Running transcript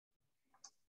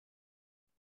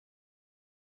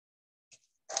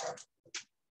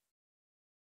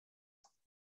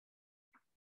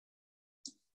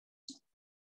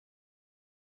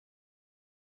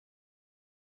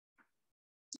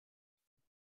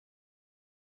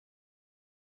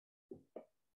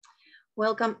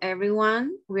Welcome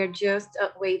everyone. We're just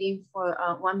waiting for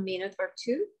 1 minute or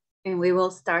two, and we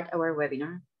will start our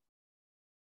webinar.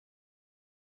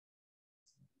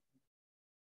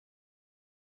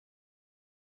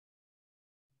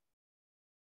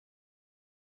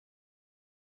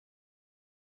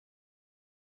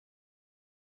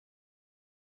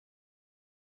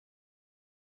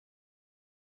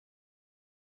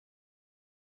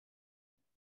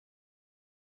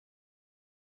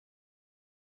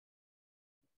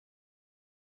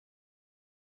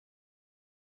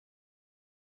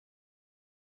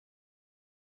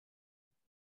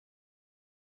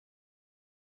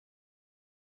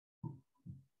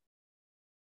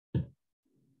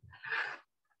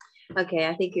 Okay,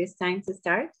 I think it's time to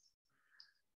start.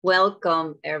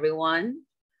 Welcome, everyone.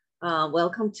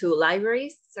 Welcome to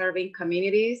Libraries Serving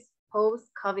Communities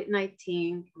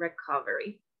Post-COVID-19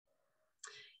 Recovery.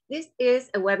 This is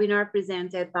a webinar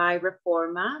presented by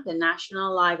REFORMA, the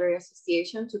National Library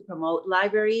Association, to promote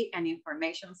library and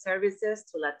information services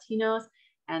to Latinos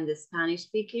and the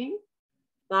Spanish-speaking,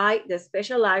 by the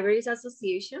Special Libraries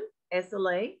Association,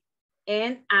 SLA,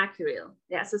 and ACURIL,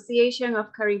 the Association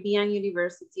of Caribbean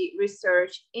University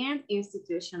Research and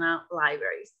Institutional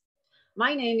Libraries.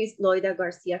 My name is Loida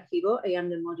Garcia-Febo. I am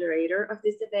the moderator of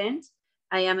this event.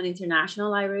 I am an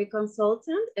international library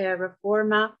consultant, a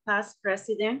REFORMA past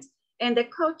president, and the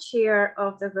co-chair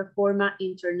of the REFORMA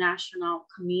International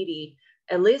Committee.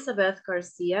 Elisa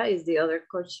Garcia is the other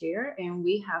co-chair, and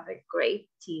we have a great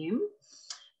team.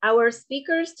 Our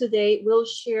speakers today will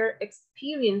share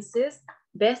experiences,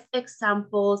 best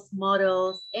examples,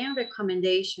 models, and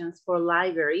recommendations for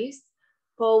libraries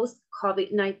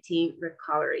post-COVID-19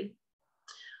 recovery.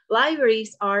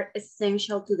 Libraries are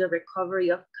essential to the recovery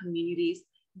of communities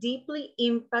deeply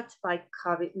impacted by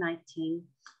COVID-19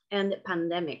 and the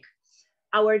pandemic.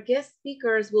 Our guest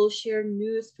speakers will share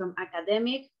news from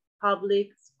academic,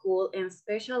 public, school, and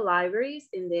special libraries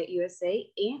in the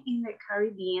USA and in the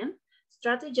Caribbean,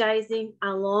 strategizing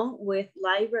along with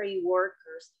library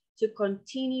workers to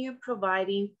continue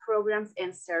providing programs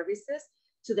and services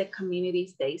to the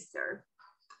communities they serve.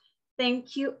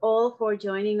 Thank you all for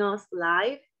joining us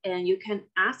live, and you can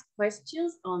ask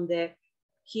questions on the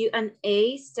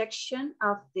Q&A section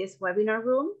of this webinar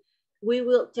room. We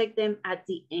will take them at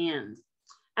the end.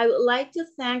 I would like to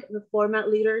thank the REFORMA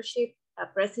leadership,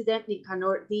 President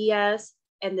Nicanor Diaz,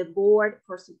 and the board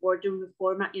for supporting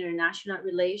REFORMA International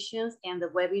Relations and the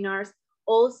webinars.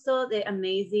 Also the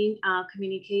amazing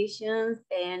communications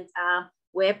and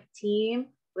web team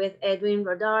with Edwin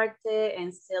Rodarte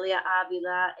and Celia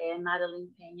Avila and Madeline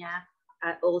Peña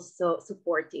are also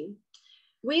supporting.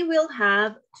 We will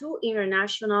have 2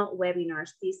 international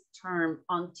webinars this term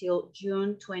until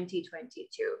June 2022.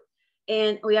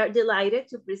 And we are delighted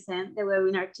to present the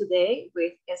webinar today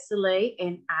with SLA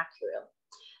and ACURIL.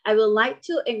 I would like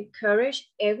to encourage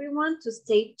everyone to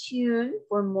stay tuned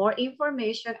for more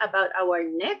information about our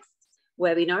next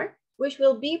webinar, which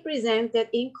will be presented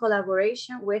in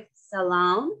collaboration with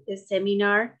Salon, the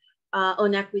seminar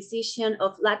on acquisition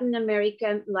of Latin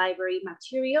American library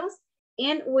materials,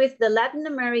 and with the Latin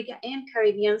America and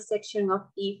Caribbean section of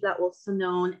IFLA, also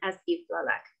known as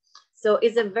IFLA-LAC. So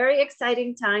it's a very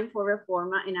exciting time for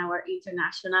REFORMA in our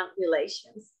international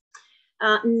relations.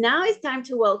 Now it's time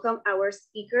to welcome our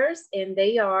speakers, and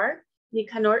they are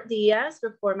Nicanor Diaz,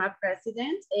 REFORMA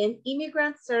President and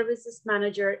Immigrant Services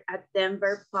Manager at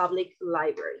Denver Public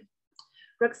Library.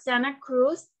 Roxana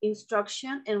Cruz,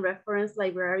 Instruction and Reference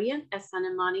Librarian at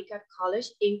Santa Monica College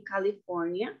in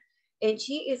California, and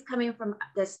she is coming from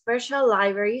the Special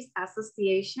Libraries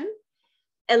Association.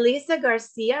 Elisa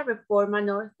Garcia, REFORMA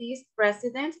Northeast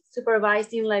President,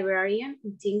 Supervising Librarian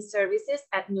in Teen Services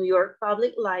at New York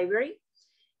Public Library.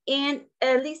 And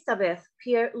Elizabeth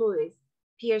Pierre-Louis,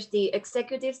 PhD,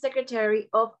 Executive Secretary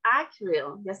of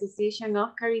ACURIL, the Association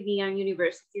of Caribbean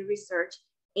University Research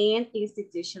and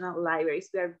Institutional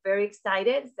Libraries. We are very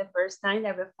excited. It's the first time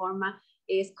that REFORMA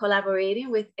is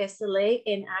collaborating with SLA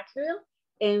and ACURIL,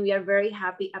 and we are very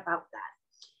happy about that.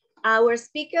 Our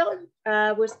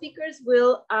speakers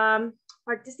will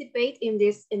participate in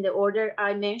the order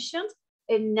I mentioned.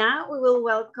 And now we will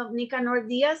welcome Nicanor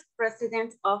Diaz,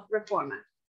 President of REFORMA.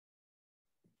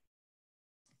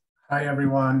 Hi,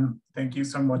 everyone. Thank you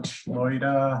so much,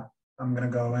 Loida. I'm going to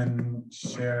go and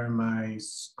share my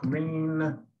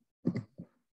screen.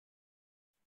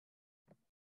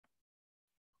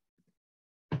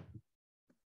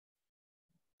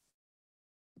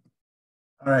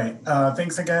 All right,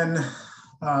 thanks again,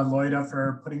 Loida,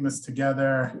 for putting this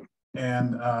together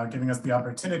and giving us the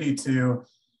opportunity to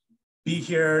be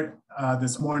here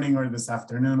this morning or this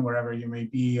afternoon, wherever you may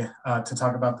be, to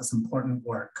talk about this important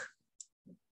work.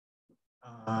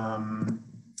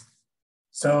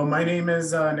 So my name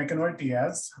is Nicanor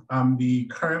Diaz. I'm the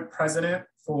current president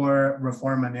for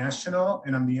REFORMA National,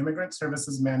 and I'm the Immigrant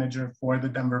Services Manager for the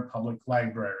Denver Public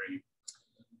Library.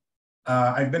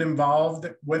 I've been involved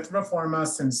with REFORMA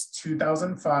since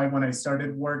 2005 when I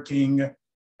started working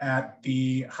at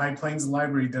the High Plains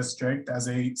Library District as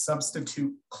a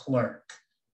substitute clerk.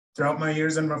 Throughout my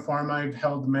years in REFORMA, I've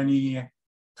held many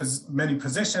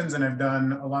positions and I've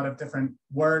done a lot of different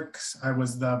works. I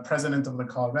was the president of the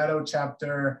Colorado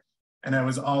chapter, and I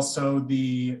was also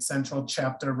the central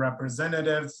chapter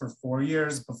representative for 4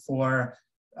 years before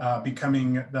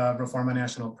becoming the REFORMA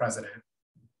National president.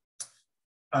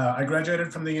 I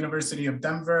graduated from the University of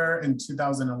Denver in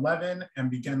 2011 and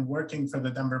began working for the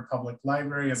Denver Public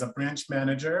Library as a branch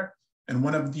manager in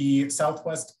one of the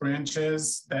Southwest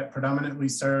branches that predominantly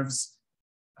serves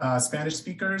Spanish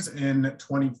speakers in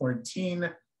 2014.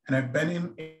 And I've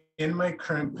been in my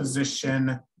current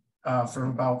position for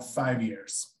about 5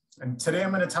 years. And today I'm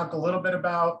going to talk a little bit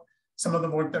about some of the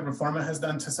work that REFORMA has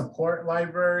done to support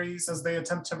libraries as they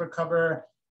attempt to recover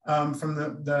from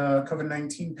the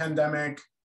COVID-19 pandemic.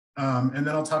 And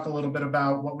then I'll talk a little bit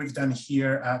about what we've done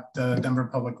here at the Denver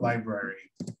Public Library.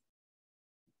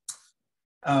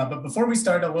 But before we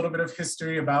start, a little bit of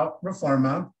history about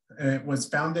REFORMA. It was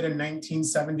founded in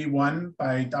 1971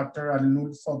 by Dr.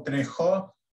 Arnulfo Trejo,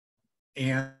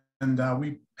 and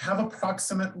we have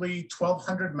approximately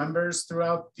 1,200 members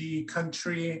throughout the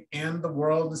country and the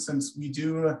world. Since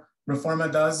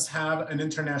REFORMA does have an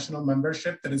international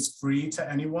membership that is free to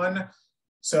anyone.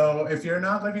 So if you're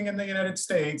not living in the United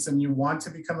States and you want to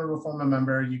become a REFORMA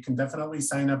member, you can definitely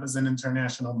sign up as an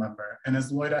international member. And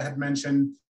as Loida had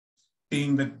mentioned,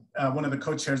 being one of the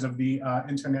co-chairs of the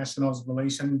International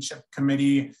Relationship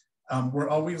Committee, we're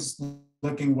always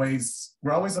looking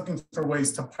for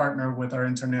ways to partner with our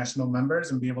international members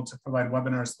and be able to provide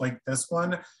webinars like this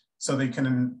one so they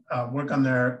can work on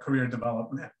their career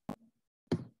development.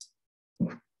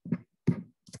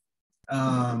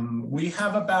 We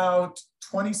have about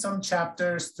 20 some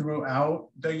chapters throughout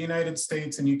the United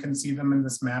States, and you can see them in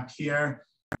this map here.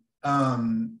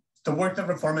 The work that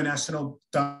REFORMA National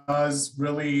does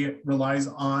really relies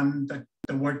on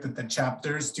the work that the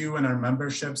chapters do in our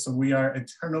membership. So we are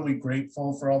eternally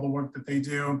grateful for all the work that they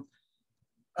do.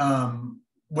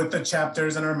 With the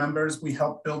chapters and our members, we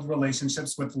help build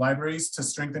relationships with libraries to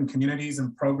strengthen communities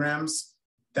and programs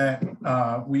that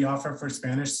we offer for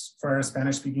our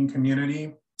Spanish-speaking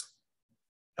community.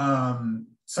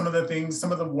 Some of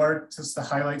the work, just to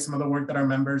highlight some of the work that our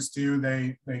members do,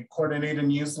 they coordinate a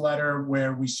newsletter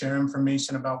where we share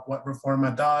information about what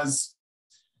REFORMA does.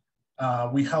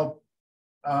 We help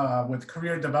with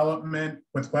career development,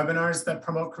 with webinars that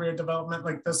promote career development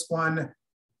like this one.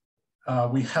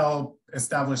 We help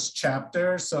establish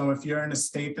chapters. So if you're in a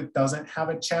state that doesn't have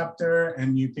a chapter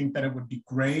and you think that it would be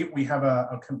great, we have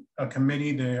a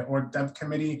committee, the Org Dev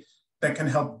Committee, that can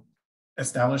help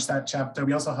establish that chapter.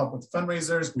 We also help with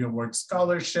fundraisers, we award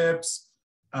scholarships,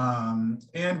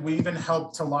 and we even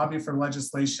help to lobby for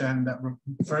legislation that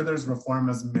furthers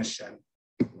REFORMA's mission.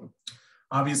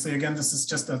 Obviously, again, this is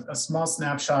just a small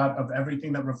snapshot of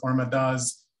everything that REFORMA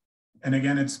does. And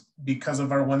again, it's because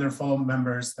of our wonderful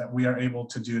members that we are able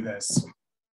to do this.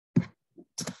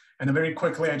 And very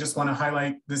quickly, I just want to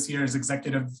highlight this year's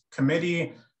executive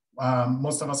committee.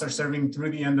 Most of us are serving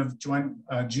through the end of June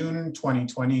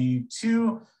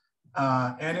 2022.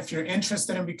 And if you're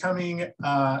interested in becoming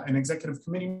an executive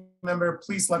committee member,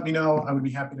 please let me know. I would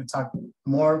be happy to talk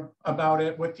more about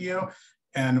it with you.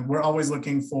 And we're always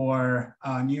looking for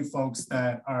new folks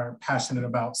that are passionate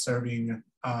about serving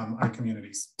our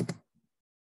communities.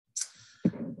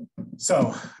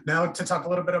 So now to talk a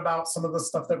little bit about some of the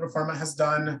stuff that REFORMA has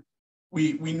done.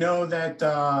 We know that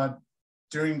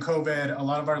during COVID, a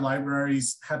lot of our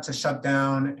libraries had to shut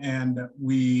down, and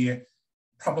we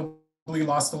probably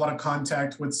lost a lot of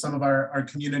contact with some of our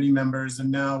community members. And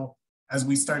now, as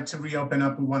we start to reopen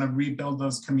up, we want to rebuild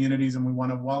those communities and we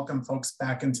want to welcome folks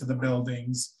back into the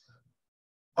buildings.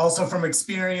 Also from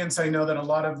experience, I know that a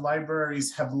lot of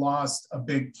libraries have lost a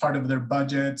big part of their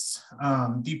budgets.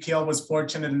 DPL was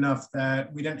fortunate enough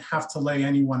that we didn't have to lay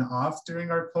anyone off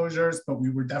during our closures, but we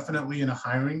were definitely in a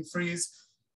hiring freeze.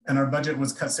 And our budget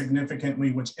was cut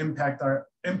significantly, which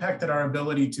impacted our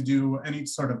ability to do any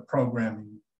sort of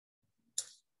programming.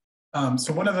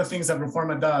 So one of the things that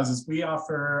Reforma does is we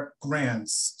offer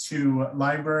grants to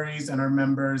libraries and our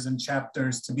members and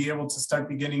chapters to be able to start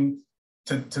beginning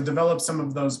to develop some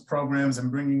of those programs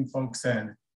and bringing folks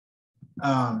in.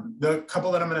 The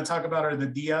couple that I'm going to talk about are the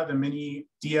the mini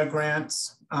DIA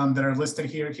grants that are listed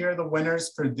here. Here are the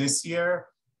winners for this year.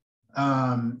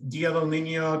 Dia del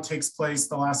Niño takes place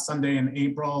the last Sunday in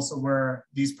April. So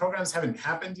these programs haven't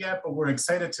happened yet, but we're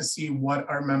excited to see what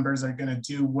our members are going to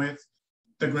do with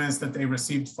the grants that they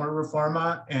received for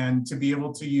Reforma, and to be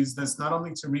able to use this not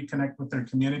only to reconnect with their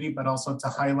community, but also to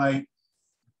highlight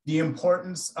the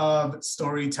importance of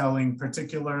storytelling,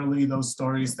 particularly those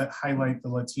stories that highlight the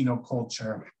Latino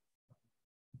culture.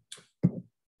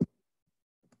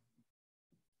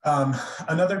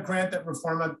 Another grant that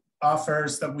Reforma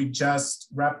offers that we just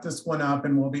wrapped this one up,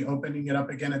 and we'll be opening it up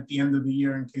again at the end of the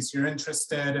year in case you're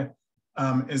interested,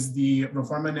 is the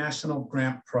Reforma National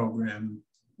Grant Program.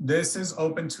 This is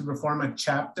open to Reforma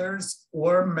chapters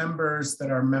or members that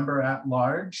are member at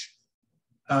large,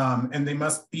 and they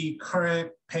must be current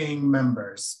paying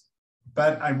members.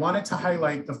 But I wanted to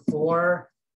highlight the 4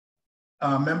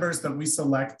 members that we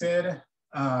selected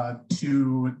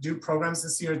to do programs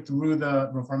this year through the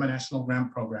Reforma National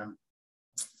Grant Program.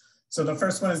 So the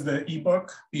first one is the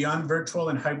ebook, Beyond Virtual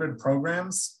and Hybrid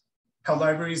Programs, How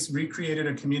Libraries Recreated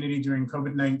a Community During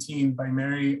COVID-19 by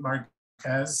Mary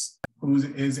Marquez, who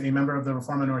is a member of the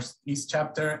Reforma Northeast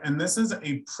chapter. And this is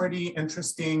a pretty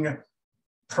interesting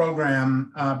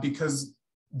program because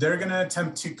they're gonna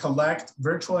attempt to collect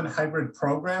virtual and hybrid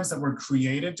programs that were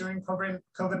created during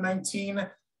COVID-19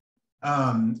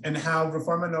 and how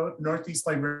Reforma Northeast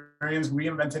librarians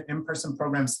reinvented in-person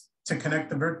programs to connect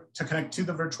to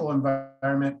the virtual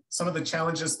environment, some of the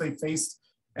challenges they faced,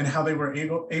 and how they were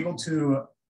able to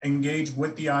engage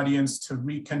with the audience to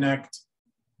reconnect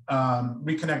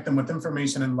them with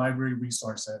information and library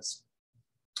resources.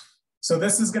 So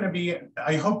this is going to be,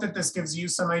 I hope that this gives you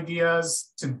some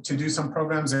ideas to do some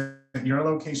programs at your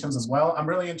locations as well. I'm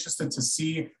really interested to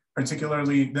see,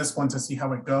 particularly this one, to see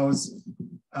how it goes,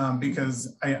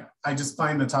 because I just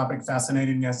find the topic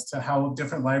fascinating as to how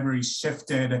different libraries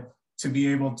shifted to be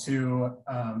able to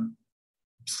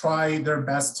try their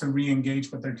best to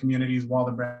re-engage with their communities while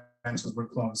the branches were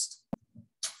closed.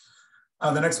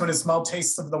 The next one is Small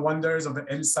Tastes of the Wonders of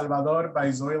El Salvador by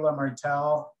Zoila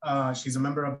Martel. She's a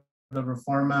member of the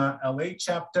Reforma LA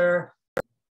chapter.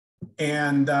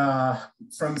 And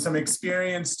from some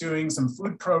experience doing some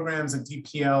food programs at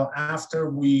DPL after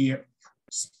we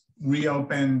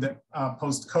reopened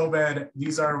post-COVID,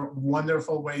 these are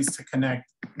wonderful ways to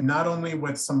connect, not only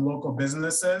with some local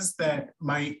businesses that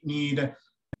might need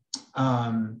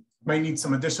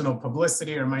some additional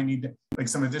publicity or might need like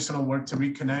some additional work to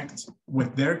reconnect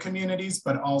with their communities,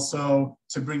 but also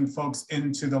to bring folks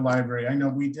into the library. I know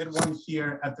we did one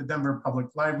here at the Denver Public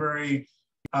Library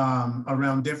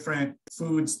around different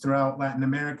foods throughout Latin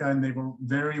America, and they were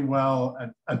very well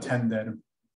attended.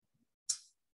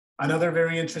 Another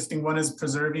very interesting one is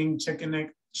Preserving Chicanx,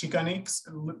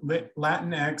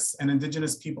 Latinx, and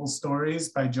Indigenous People Stories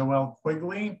by Joelle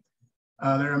Quigley.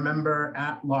 They're a member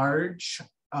at large.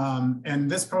 And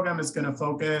this program is going to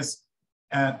focus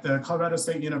at the Colorado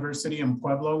State University and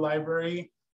Pueblo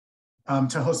Library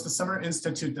to host a summer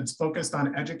institute that's focused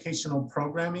on educational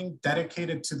programming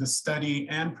dedicated to the study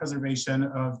and preservation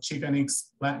of Chicanx,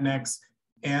 Latinx,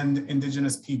 and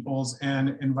Indigenous peoples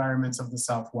and environments of the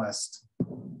Southwest.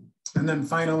 And then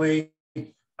finally,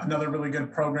 another really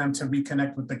good program to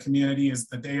reconnect with the community is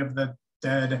the Day of the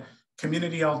Dead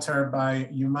Community Altar by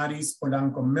Yumaris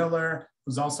Polanco Miller,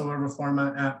 who's also a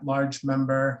Reforma at-large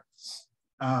member.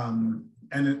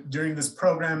 And during this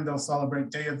program, they'll celebrate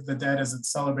Day of the Dead as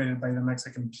it's celebrated by the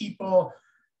Mexican people.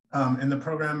 And the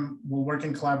program will work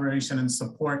in collaboration and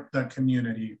support the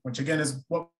community, which again is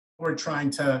what we're trying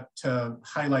to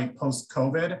highlight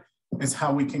post-COVID, is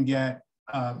how we can get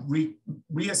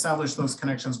reestablish those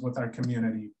connections with our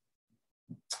community.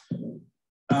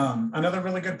 Another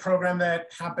really good program that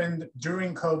happened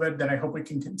during COVID that I hope we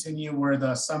can continue were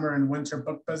the summer and winter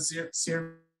book buzz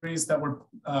series that were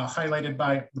highlighted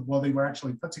by, well, they were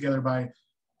actually put together by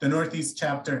the Northeast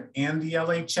chapter and the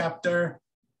LA chapter.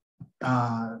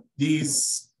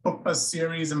 These book buzz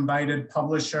series invited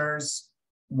publishers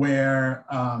where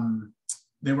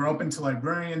they were open to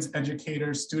librarians,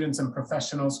 educators, students, and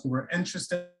professionals who were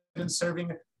interested in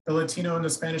serving the Latino and the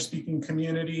Spanish-speaking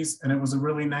communities. And it was a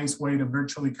really nice way to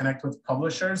virtually connect with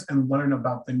publishers and learn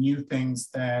about the new things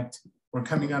that were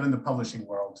coming out in the publishing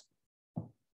world.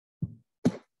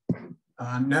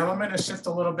 Now I'm going to shift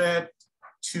a little bit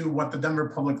to what the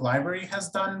Denver Public Library has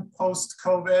done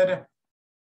post-COVID.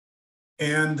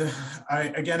 And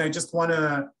I just want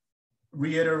to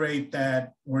reiterate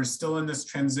that we're still in this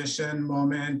transition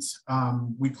moment.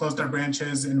 We closed our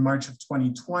branches in March of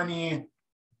 2020.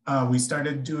 We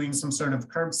started doing some sort of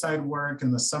curbside work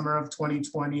in the summer of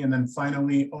 2020, and then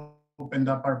finally opened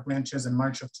up our branches in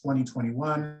March of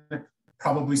 2021.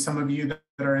 Probably some of you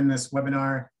that are in this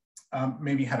webinar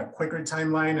maybe had a quicker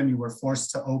timeline and you were forced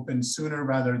to open sooner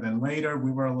rather than later.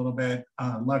 We were a little bit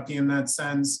lucky in that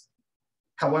sense.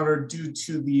 However, due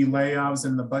to the layoffs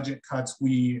and the budget cuts,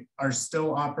 we are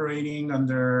still operating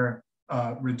under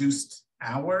reduced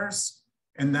hours.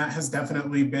 And that has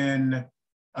definitely been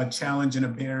a challenge and a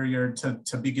barrier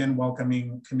to begin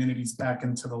welcoming communities back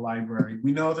into the library.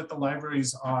 We know that the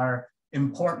libraries are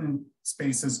important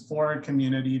spaces for our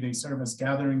community. They serve as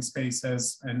gathering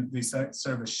spaces, and they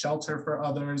serve as shelter for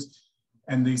others,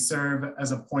 and they serve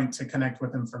as a point to connect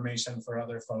with information for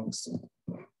other folks.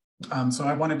 So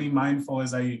I want to be mindful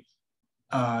as I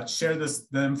share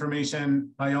the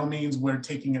information. By all means, we're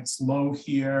taking it slow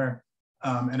here,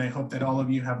 and I hope that all of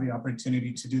you have the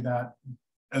opportunity to do that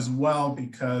as well,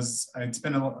 because it's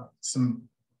been a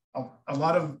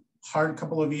lot of hard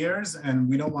couple of years, and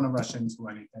we don't want to rush into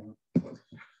anything.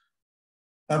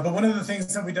 But one of the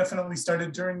things that we definitely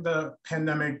started during the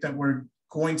pandemic that we're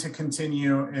going to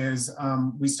continue is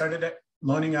we started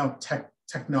loaning out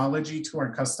technology to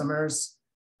our customers.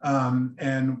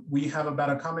 And we have about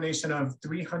a combination of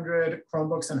 300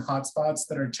 Chromebooks and hotspots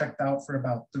that are checked out for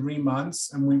about 3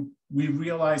 months. And we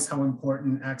realize how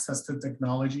important access to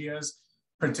technology is,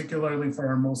 particularly for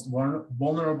our most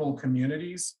vulnerable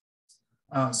communities.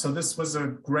 So this was a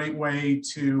great way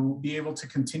to be able to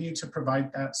continue to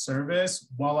provide that service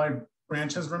while our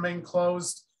branches remain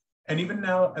closed. And even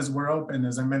now, as we're open,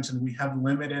 as I mentioned, we have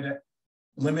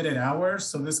limited hours.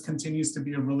 So this continues to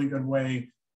be a really good way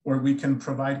where we can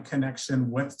provide connection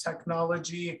with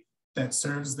technology that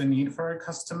serves the need for our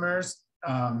customers.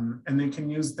 And they can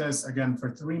use this again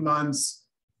for 3 months,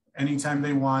 anytime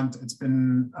they want. It's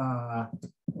been a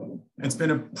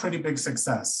pretty big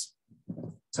success.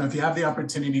 So if you have the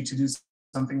opportunity to do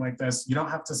something like this, you don't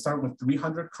have to start with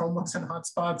 300 Chromebooks and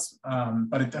hotspots,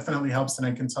 but it definitely helps. And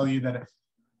I can tell you that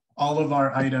all of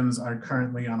our items are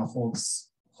currently on a holds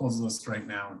list right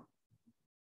now.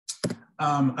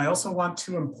 I also want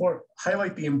to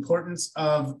highlight the importance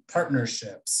of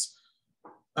partnerships.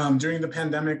 During the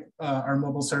pandemic, our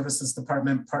mobile services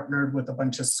department partnered with a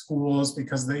bunch of schools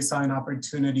because they saw an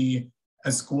opportunity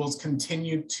as schools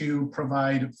continued to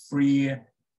provide free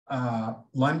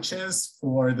lunches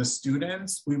for the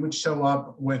students. We would show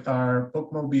up with our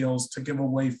bookmobiles to give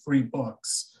away free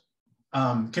books.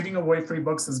 Giving away free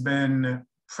books has been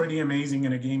pretty amazing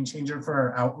and a game changer for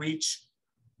our outreach.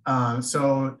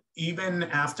 So even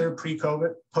after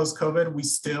pre-COVID, post-COVID, we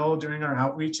still, during our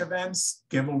outreach events,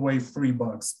 give away free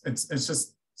books. It's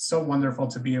just so wonderful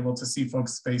to be able to see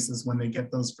folks' faces when they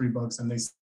get those free books and they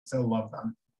still love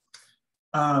them.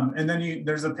 And then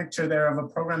there's a picture there of a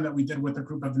program that we did with a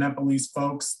group of Nepalese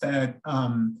folks that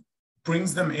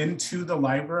brings them into the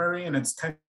library, and it's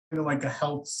kind of like a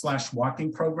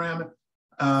health/walking program.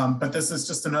 But this is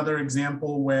just another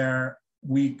example where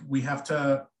we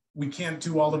can't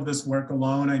do all of this work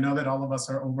alone. I know that all of us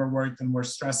are overworked and we're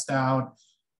stressed out,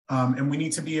 and we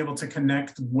need to be able to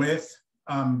connect with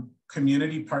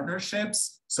community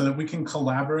partnerships so that we can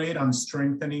collaborate on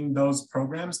strengthening those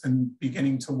programs and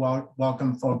beginning to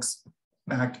welcome folks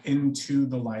back into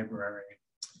the library.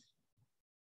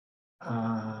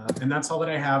 And that's all that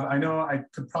I have. I know I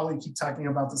could probably keep talking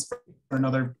about this for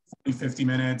another 40, 50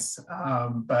 minutes,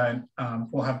 but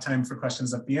we'll have time for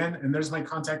questions at the end. And there's my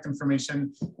contact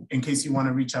information in case you want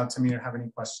to reach out to me or have any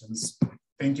questions.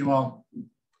 Thank you all.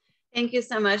 Thank you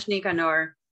so much,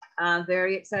 Nicanor.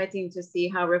 Very exciting to see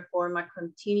how REFORMA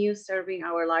continues serving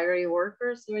our library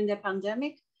workers during the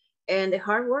pandemic and the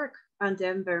hard work on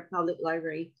Denver Public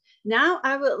Library. Now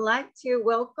I would like to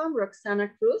welcome Roxana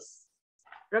Cruz.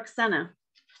 Roxana.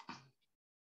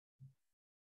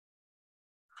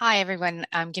 Hi, everyone.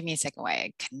 Give me a second while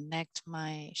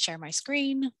I share my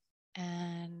screen.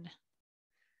 And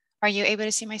are you able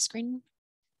to see my screen?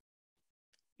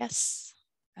 Yes.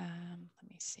 Let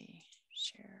me see.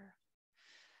 Share.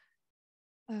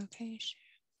 Okay.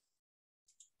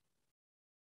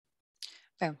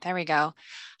 Oh, there we go.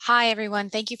 Hi, everyone.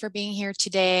 Thank you for being here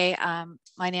today.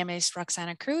 My name is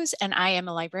Roxana Cruz, and I am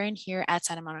a librarian here at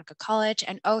Santa Monica College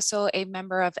and also a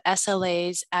member of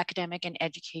SLA's academic and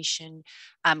education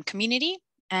community.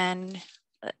 And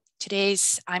today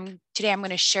I'm going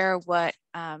to share what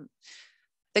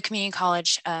the community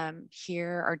college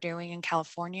here are doing in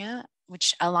California,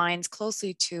 which aligns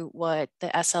closely to what the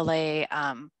SLA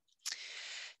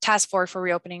task force for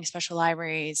reopening special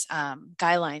libraries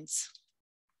guidelines.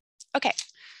 Okay,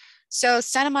 so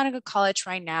Santa Monica College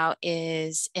right now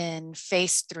is in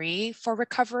phase 3 for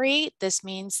recovery. This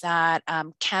means that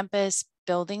campus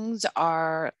buildings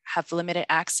have limited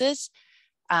access.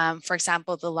 For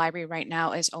example, the library right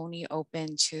now is only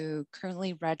open to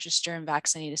currently registered and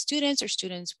vaccinated students or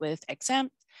students with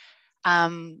exempt.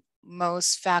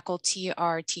 Most faculty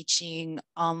are teaching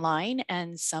online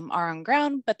and some are on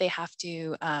ground, but they have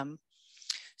to,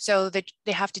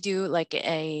 they have to do like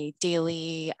a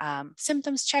daily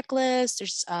symptoms checklist.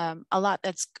 There's a lot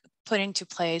that's put into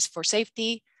place for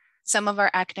safety. Some of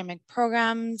our academic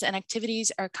programs and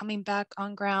activities are coming back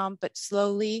on ground, but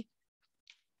slowly.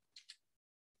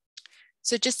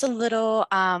 So just a little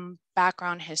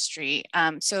background history.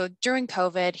 So during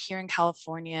COVID here in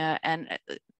California, and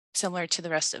similar to the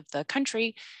rest of the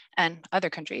country and other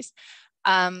countries,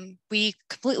 we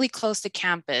completely closed the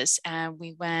campus and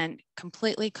we went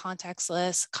completely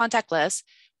contactless,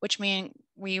 which means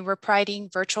we were providing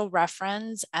virtual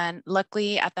reference. And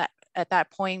luckily at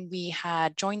that point, we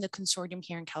had joined the consortium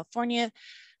here in California,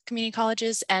 community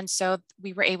colleges. And so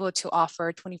we were able to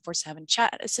offer 24/7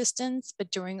 chat assistance,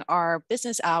 but during our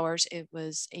business hours, it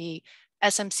was a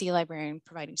SMC librarian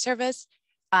providing service.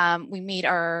 We made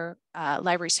our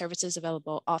library services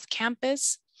available off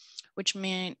campus, which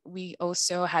meant we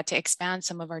also had to expand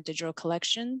some of our digital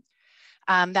collection.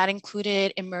 That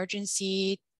included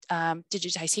emergency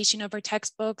digitization of our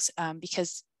textbooks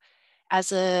because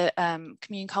as a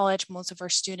community college, most of our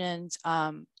students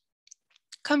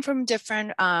come from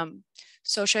different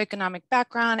socioeconomic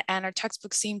background, and our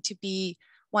textbooks seem to be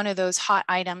one of those hot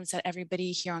items that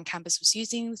everybody here on campus was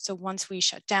using. So once we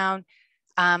shut down,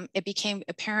 it became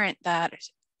apparent that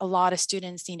a lot of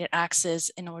students needed access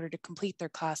in order to complete their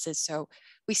classes. So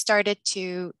we started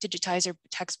to digitize our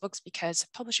textbooks because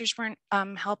publishers weren't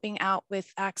helping out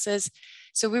with access.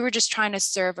 So we were just trying to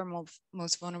serve our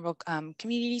most vulnerable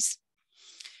communities.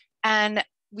 And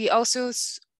we also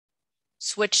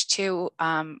switched to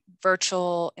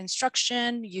virtual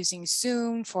instruction using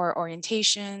Zoom for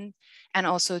orientation and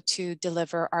also to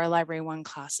deliver our Library 1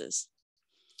 classes.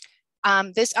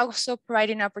 This also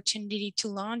provided an opportunity to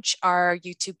launch our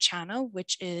YouTube channel,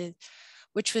 which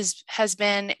has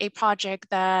been a project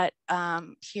that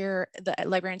the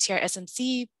librarians here at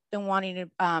SMC been wanting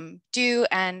to do,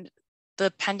 and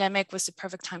the pandemic was the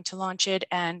perfect time to launch it.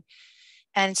 And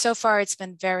so far it's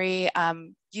been very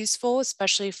useful,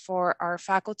 especially for our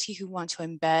faculty who want to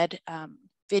embed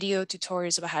video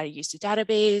tutorials about how to use the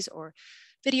database, or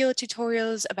video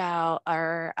tutorials about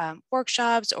our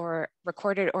workshops or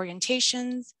recorded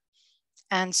orientations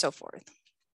and so forth.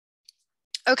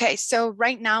 Okay, so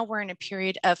right now we're in a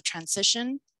period of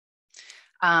transition.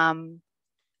 At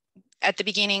the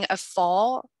beginning of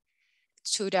fall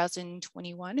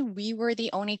 2021, we were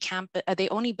the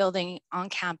only building on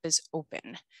campus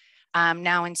open.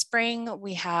 Now in spring,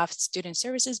 we have student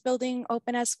services building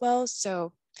open as well.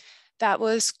 So that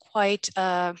was quite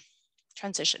a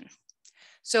transition.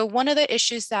 So one of the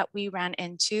issues that we ran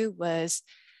into was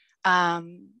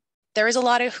there was a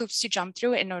lot of hoops to jump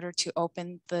through in order to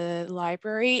open the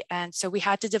library. And so we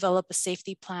had to develop a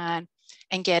safety plan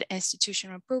and get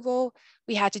institutional approval.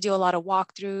 We had to do a lot of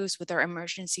walkthroughs with our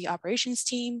emergency operations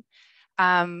team.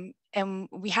 And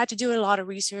we had to do a lot of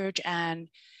research and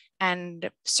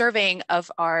surveying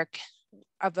of our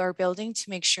building to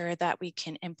make sure that we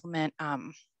can implement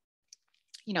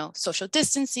social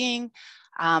distancing,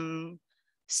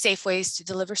 safe ways to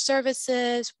deliver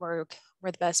services, where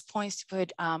the best points to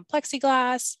put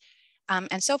plexiglass,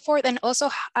 and so forth, and also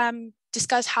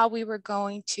discuss how we were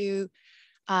going to,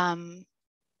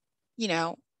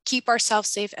 keep ourselves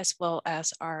safe as well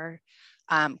as our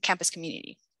campus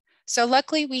community. So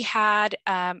luckily we had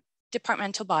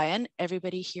departmental buy-in.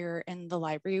 Everybody here in the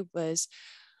library was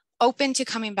open to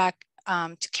coming back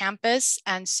to campus.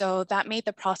 And so that made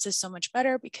the process so much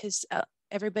better because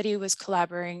everybody was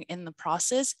collaborating in the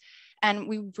process. And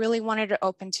we really wanted to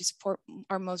open to support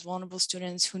our most vulnerable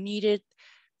students who needed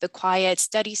the quiet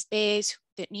study space,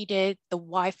 that needed the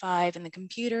Wi-Fi and the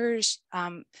computers.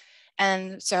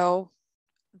 And so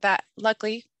that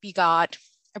luckily we got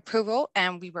approval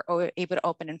and we were able to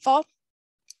open in fall.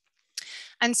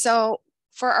 And so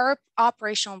for our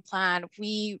operational plan,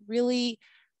 we really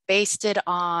based it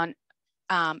on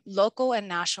local and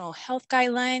national health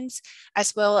guidelines,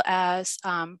 as well as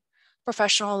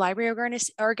professional library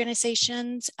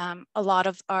organizations. A lot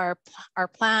of our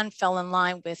plan fell in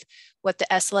line with what the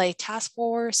SLA task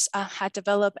force had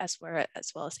developed, as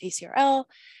well as ACURIL.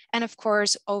 And of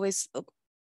course, always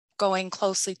going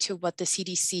closely to what the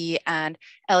CDC and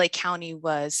LA County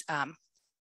was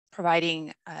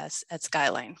providing us at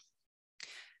Skyline.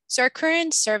 So our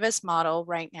current service model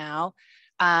right now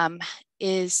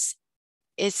is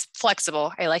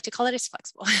flexible. I like to call it as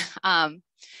flexible.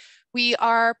 We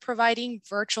are providing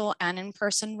virtual and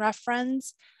in-person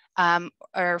reference.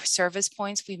 Our service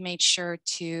points, we've made sure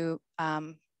to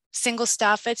single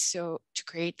staff it, so to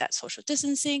create that social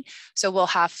distancing. So we'll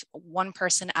have one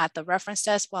person at the reference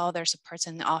desk while there's a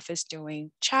person in the office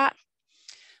doing chat.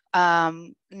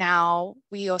 Now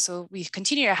we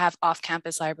continue to have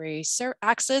off-campus library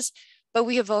access, but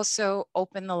we have also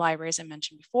opened the library, as I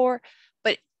mentioned before,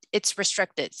 but it's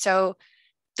restricted. So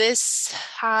this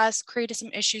has created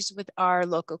some issues with our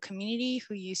local community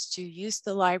who used to use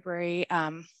the library.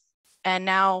 And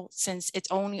now, since it's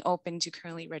only open to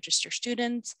currently registered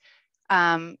students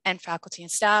and faculty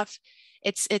and staff,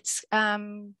 it's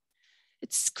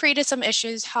created some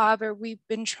issues. However, we've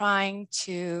been trying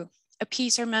to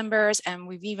appease our members, and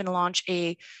we've even launched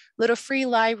a little free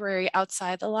library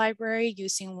outside the library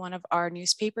using one of our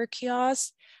newspaper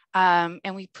kiosks.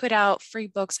 And we put out free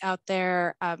books out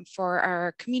there for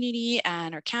our community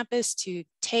and our campus to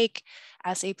take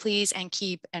as they please and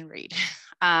keep and read.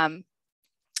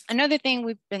 Another thing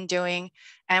we've been doing,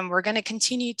 and we're going to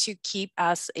continue to keep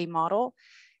as a model,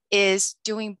 is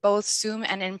doing both Zoom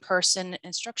and in-person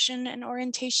instruction and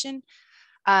orientation.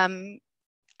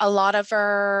 A lot of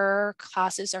our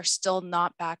classes are still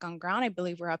not back on ground. I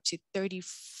believe we're up to 30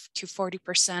 to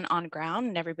 40% on ground,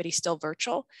 and everybody's still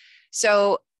virtual.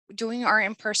 So doing our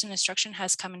in-person instruction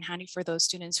has come in handy for those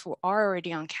students who are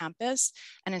already on campus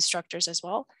and instructors as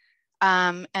well.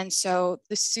 And so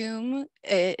the Zoom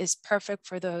is perfect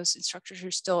for those instructors who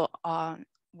are still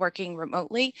working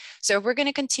remotely. So we're going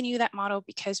to continue that model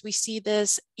because we see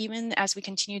this even as we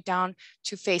continue down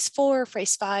to phase 4,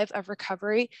 phase 5 of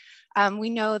recovery.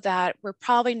 We know that we're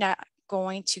probably not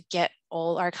going to get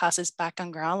all our classes back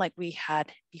on ground like we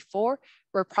had before.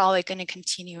 We're probably going to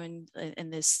continue in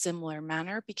this similar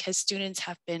manner because students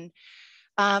have been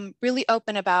really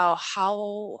open about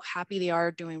how happy they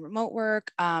are doing remote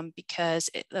work because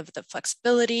of the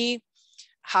flexibility.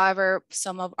 However,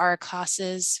 some of our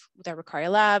classes that require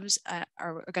labs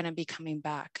are going to be coming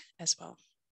back as well.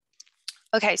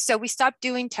 Okay, so we stopped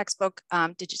doing textbook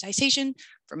digitization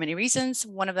for many reasons.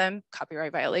 One of them,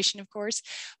 copyright violation, of course,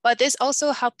 but this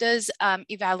also helped us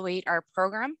evaluate our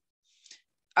program.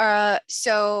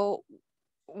 So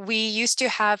we used to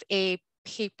have a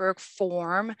paper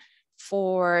form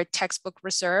for textbook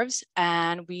reserves,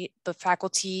 and the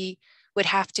faculty would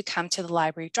have to come to the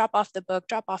library, drop off the book,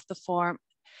 drop off the form.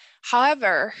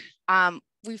 However,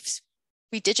 we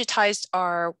digitized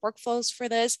our workflows for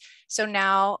this. So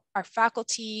now our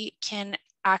faculty can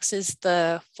access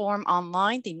the form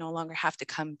online. They no longer have to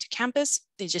come to campus.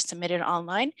 They just submit it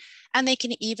online, and they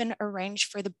can even arrange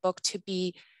for the book to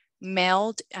be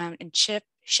mailed and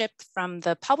shipped from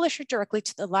the publisher directly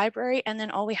to the library. And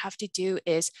then all we have to do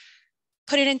is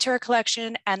put it into our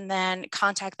collection and then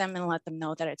contact them and let them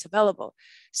know that it's available.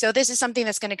 So this is something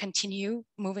that's going to continue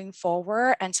moving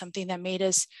forward, and something that made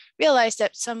us realize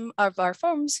that some of our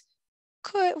forms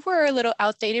were a little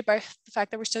outdated by the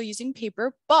fact that we're still using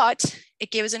paper, but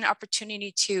it gave us an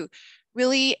opportunity to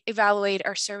really evaluate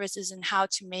our services and how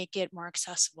to make it more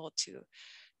accessible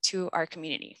to our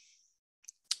community.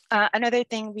 Another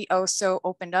thing we also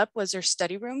opened up was our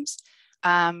study rooms.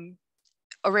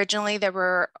 Originally, they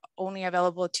were only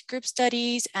available to group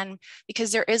studies, and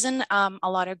because there isn't a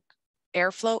lot of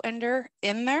airflow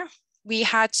in there, we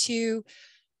had to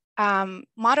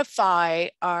modify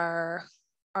our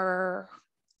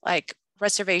like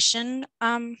reservation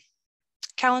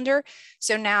calendar.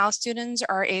 So now students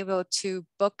are able to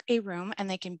book a room, and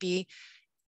they can be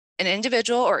an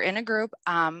individual or in a group.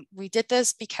 We did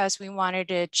this because we wanted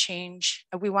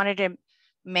to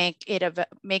make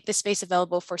the space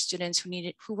available for students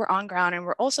who were on ground and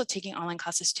were also taking online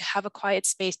classes to have a quiet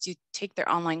space to take their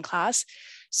online class.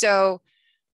 So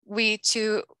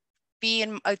to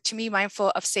be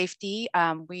mindful of safety,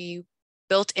 we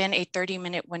built in a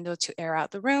 30-minute window to air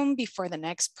out the room before the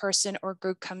next person or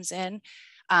group comes in.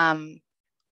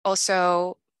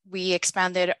 Also, we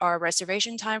expanded our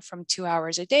reservation time from 2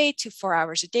 hours a day to 4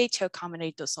 hours a day to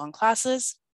accommodate those long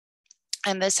classes.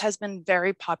 And this has been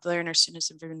very popular, and our students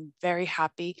have been very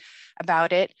happy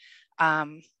about it.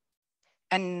 And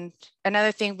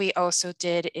another thing we also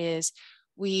did is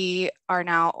we are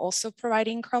now also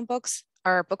providing Chromebooks.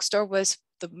 Our bookstore was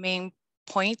the main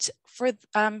point for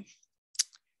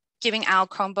giving out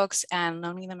Chromebooks and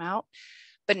loaning them out.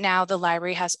 But now the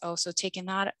library has also taken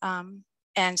that.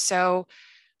 And so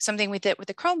something we did with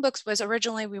the Chromebooks was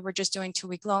originally we were just doing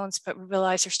 2-week loans, but we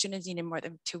realized our students needed more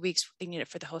than 2 weeks. They needed it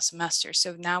for the whole semester.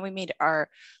 So now we made our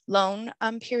loan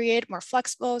period more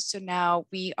flexible. So now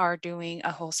we are doing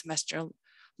a whole semester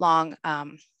long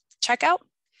checkout.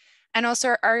 And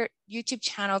also our YouTube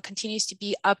channel continues to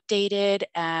be updated,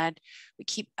 and we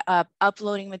keep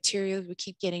uploading materials. We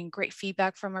keep getting great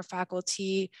feedback from our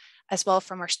faculty as well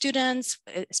from our students,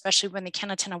 especially when they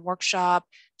can attend a workshop.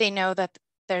 They know that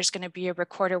there's going to be a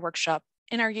recorded workshop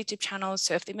in our YouTube channel.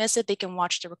 So if they miss it, they can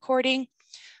watch the recording.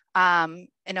 And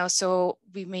also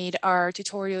we made our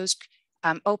tutorials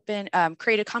open,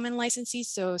 created common licenses.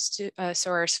 So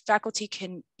our faculty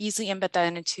can easily embed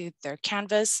that into their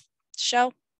Canvas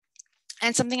show.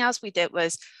 And something else we did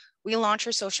was we launched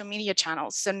our social media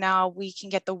channels. So now we can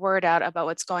get the word out about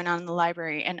what's going on in the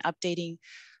library and updating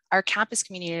our campus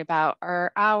community about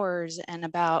our hours and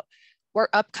about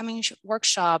upcoming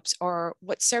workshops or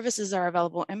what services are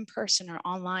available in person or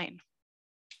online.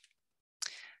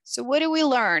 So what do we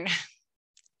learn?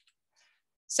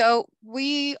 So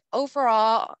we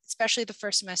overall, especially the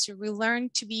first semester, we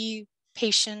learned to be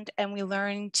patient and we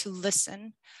learned to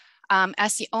listen.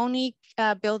 As the only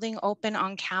building open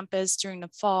on campus during the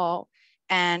fall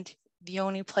and the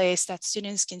only place that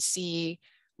students can see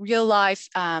real life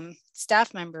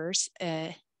staff members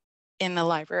in the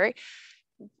library,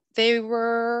 they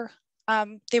would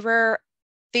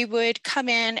come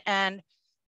in and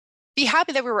be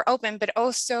happy that we were open, but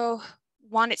also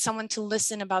wanted someone to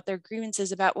listen about their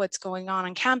grievances about what's going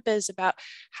on campus, about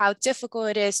how difficult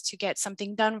it is to get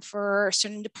something done for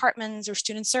student departments or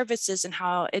student services and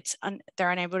how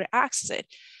they're unable to access it.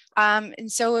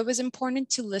 And so it was important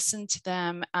to listen to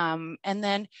them and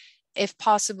then if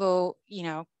possible,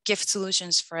 give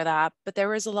solutions for that. But there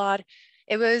was a lot,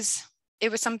 it was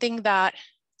something that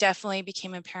definitely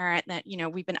became apparent that,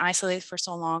 we've been isolated for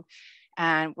so long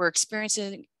and we're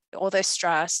experiencing all this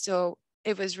stress. So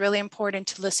it was really important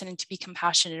to listen and to be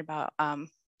compassionate about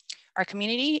our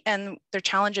community and their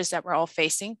challenges that we're all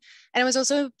facing. And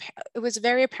it was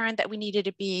very apparent that we needed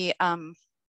to be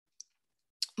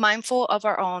mindful of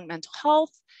our own mental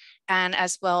health and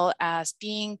as well as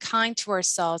being kind to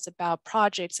ourselves about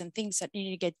projects and things that need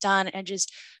to get done and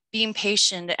just being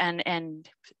patient and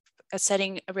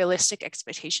setting realistic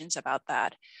expectations about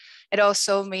that. It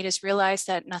also made us realize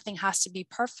that nothing has to be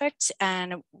perfect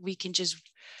and we can just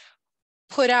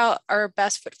put out our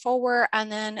best foot forward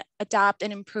and then adapt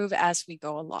and improve as we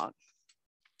go along.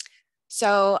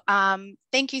 So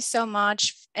thank you so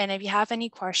much. And if you have any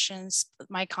questions,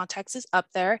 my contact is up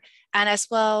there. And as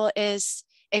well as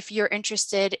if you're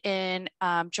interested in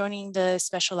joining the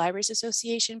Special Libraries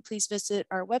Association, please visit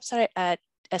our website at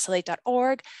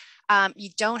sla.org. You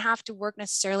don't have to work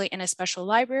necessarily in a special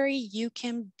library. You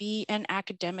can be an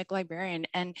academic librarian.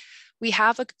 And we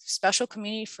have a special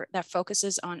community that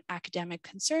focuses on academic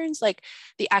concerns like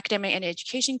the academic and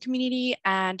education community.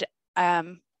 And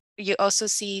you also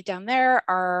see down there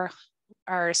our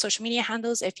social media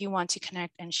handles if you want to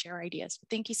connect and share ideas. But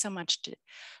thank you so much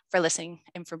for listening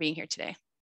and for being here today.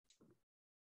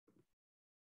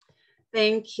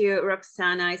 Thank you,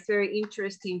 Roxana. It's very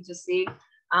interesting to see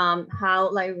how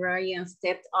librarians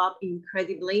stepped up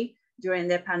incredibly during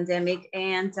the pandemic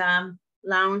and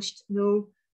launched new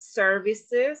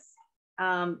services.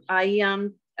 We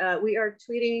are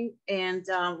tweeting and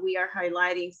we are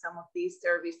highlighting some of these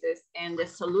services and the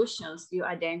solutions you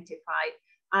identified.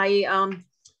 I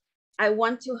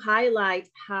want to highlight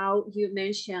how you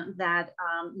mentioned that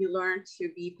you learn to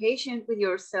be patient with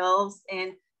yourselves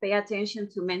and pay attention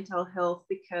to mental health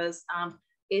because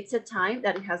it's a time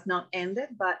that it has not ended,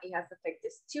 but it has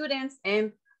affected students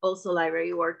and also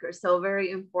library workers. So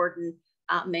very important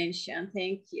mention,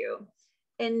 thank you.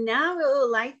 And now we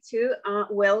would like to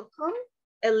welcome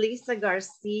Elisa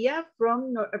Garcia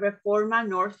from Reforma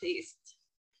Northeast.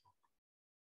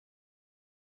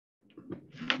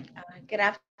 Good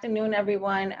afternoon,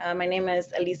 everyone. My name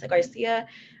is Elisa Garcia.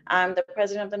 I'm the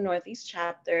president of the Northeast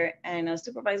chapter and a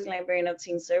supervising librarian of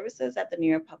teen services at the New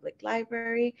York Public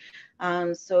Library.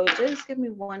 So just give me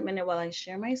 1 minute while I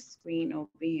share my screen over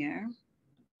here.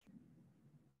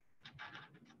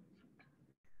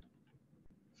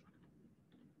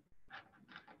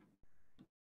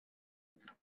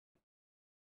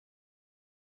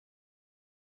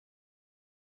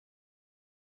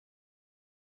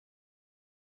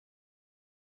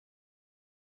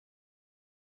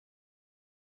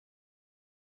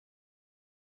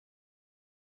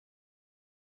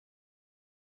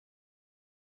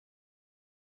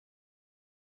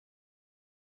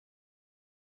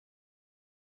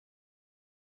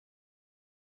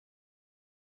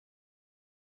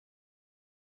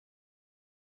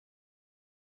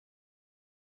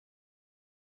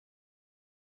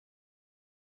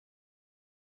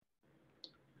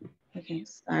 Okay,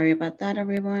 sorry about that,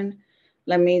 everyone.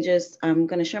 Let me just, I'm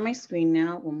gonna share my screen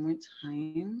now one more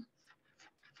time.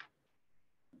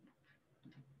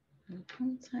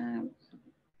 Tab.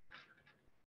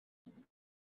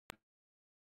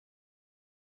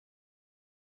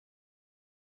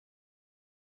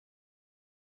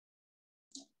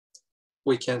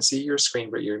 We can see your screen,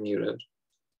 but you're muted.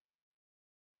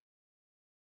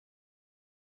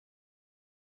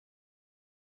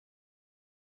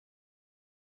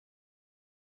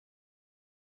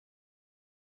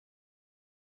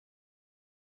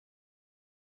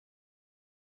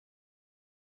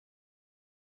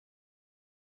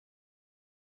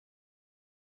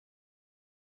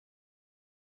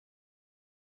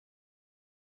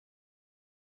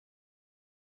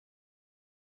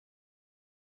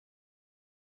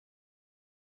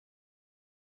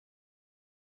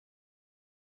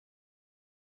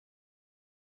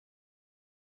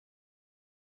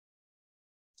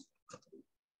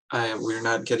 We're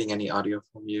not getting any audio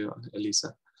from you,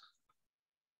 Elisa.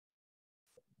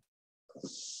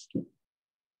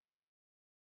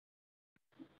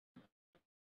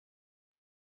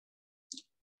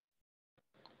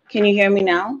 Can you hear me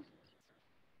now?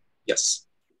 Yes.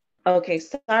 Okay,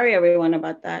 sorry everyone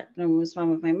about that. I don't know what's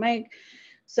wrong with my mic.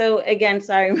 So again,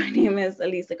 sorry, my name is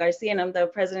Elisa Garcia, and I'm the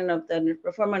president of the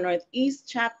REFORMA Northeast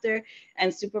chapter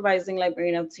and supervising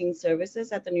librarian of teen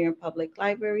services at the New York Public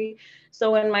Library.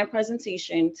 So in my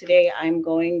presentation today, I'm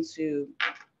going to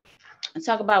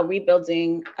talk about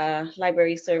rebuilding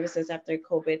library services after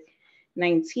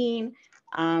COVID-19,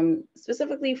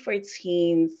 specifically for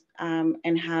teens,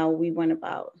 and how we went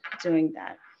about doing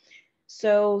that.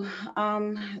 So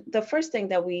the first thing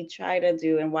that we try to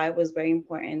do, and why it was very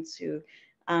important to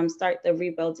start the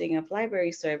rebuilding of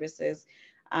library services,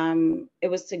 it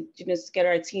was to just get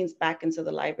our teens back into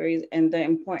the libraries, and the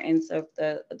importance of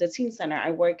the teen center.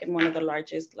 I work in one of the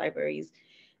largest libraries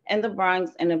in the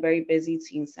Bronx and a very busy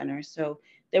teen center. So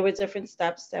there were different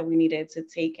steps that we needed to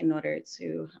take in order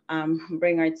to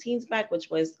bring our teens back, which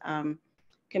was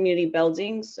community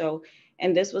building. So,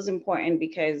 and this was important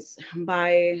because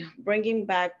by bringing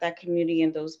back that community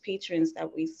and those patrons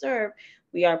that we serve,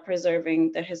 we are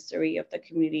preserving the history of the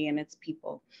community and its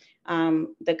people.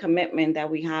 The commitment that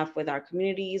we have with our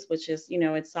communities, which is,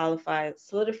 it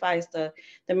solidifies the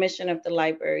mission of the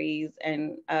libraries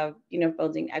and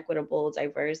building equitable,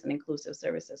 diverse, and inclusive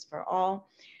services for all.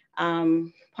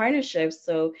 Partnerships,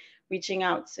 so reaching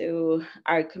out to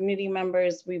our community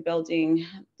members, rebuilding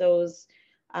those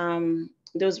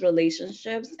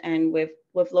relationships, and with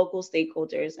local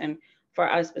stakeholders, and for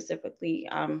us specifically,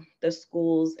 the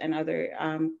schools and other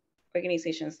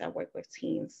organizations that work with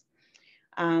teens.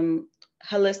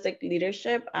 Holistic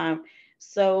leadership.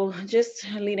 So just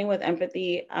leading with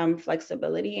empathy,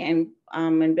 flexibility,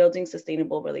 and building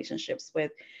sustainable relationships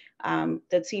with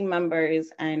the team members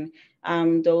and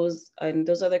those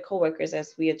other coworkers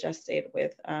as we adjusted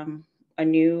with a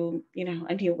new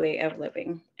way of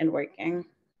living and working.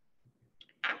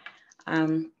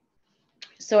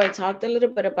 So I talked a little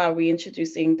bit about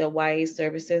reintroducing the YA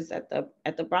services at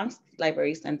the Bronx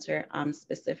Library Center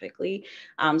specifically.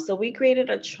 So we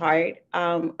created a chart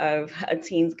of a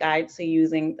teen's guide to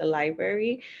using the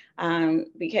library,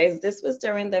 because this was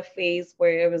during the phase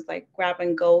where it was like grab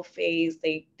and go phase.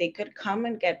 They could come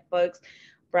and get books,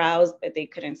 browse, but they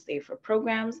couldn't stay for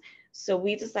programs. So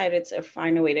we decided to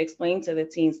find a way to explain to the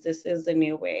teens, this is the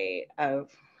new way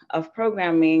of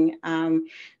programming.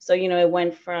 So, it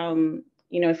went from,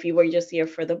 if you were just here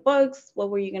for the books, what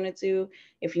were you going to do?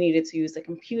 If you needed to use a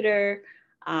computer,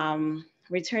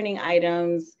 returning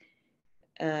items,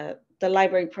 the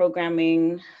library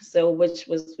programming. So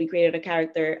we created a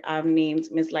character named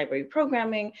Miss Library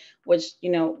Programming, which,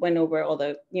 went over all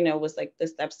the, was like the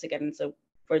steps to get into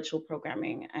virtual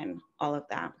programming and all of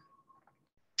that.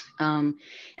 And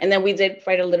then we did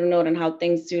write a little note on how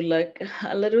things do look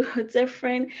a little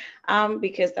different,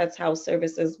 because that's how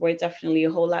services were definitely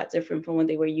a whole lot different from what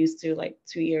they were used to like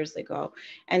 2 years ago.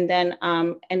 And then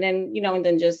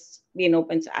just being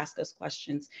open to ask us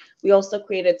questions. We also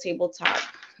created tabletop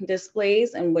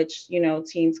displays in which,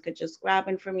 teens could just grab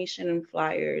information and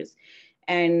flyers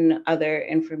and other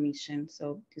information.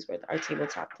 So these were our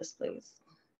tabletop displays.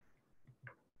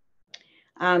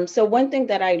 So one thing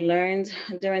that I learned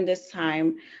during this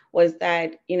time was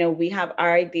that, we have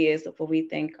our ideas of what we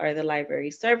think are the library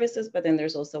services, but then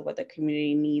there's also what the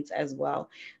community needs as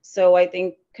well. So I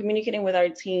think communicating with our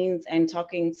teens and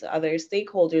talking to other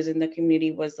stakeholders in the community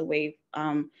was a way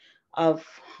of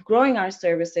growing our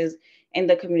services and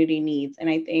the community needs. And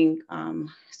I think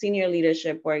senior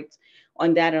leadership worked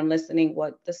on that and listening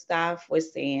what the staff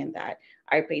was saying, that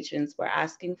our patrons were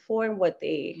asking for and what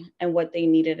they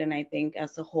needed. And I think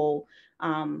as a whole,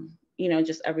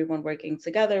 just everyone working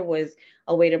together was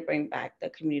a way to bring back the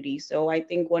community. So I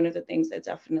think one of the things that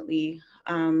definitely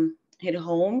hit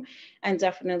home and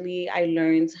definitely I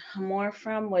learned more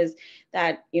from was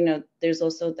that, there's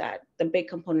also that the big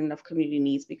component of community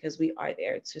needs, because we are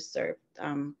there to serve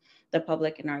the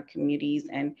public in our communities.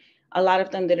 And a lot of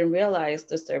them didn't realize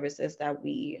the services that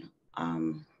we,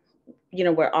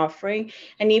 we're offering.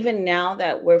 And even now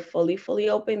that we're fully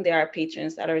open, there are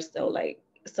patrons that are still like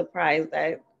surprised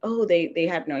that, oh, they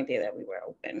had no idea that we were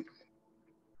open.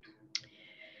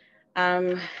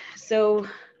 So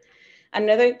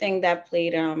another thing that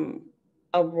played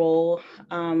a role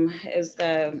is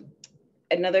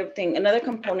another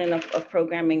component of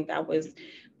programming that was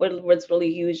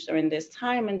really huge during this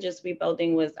time and just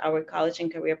rebuilding was our College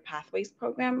and Career Pathways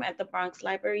program at the Bronx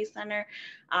Library Center,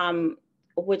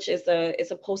 which is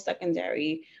a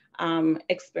post-secondary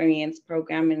experience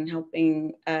program in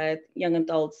helping young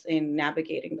adults in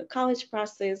navigating the college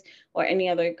process or any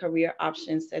other career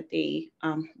options that they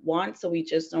want. So we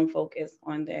just don't focus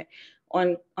on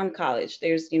college.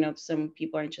 There's, some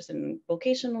people are interested in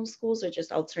vocational schools or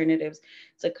just alternatives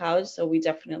to college. So we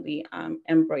definitely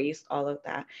embraced all of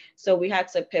that. So we had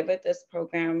to pivot this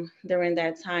program during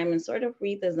that time and sort of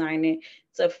redesign it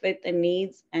to fit the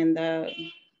needs and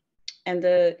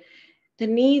the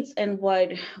needs and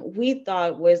what we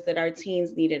thought was that our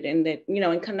teens needed, and that,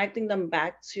 and connecting them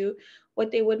back to what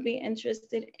they would be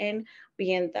interested in,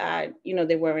 being that,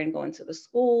 they weren't going to the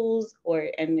schools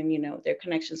and then, their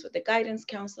connections with the guidance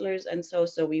counselors. And so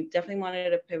we definitely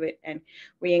wanted to pivot and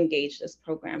re-engage this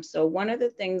program. So one of the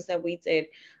things that we did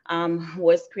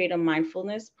was create a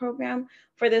mindfulness program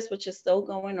for this, which is still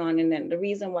going on. And then the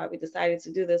reason why we decided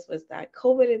to do this was that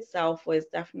COVID itself was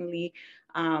definitely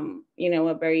a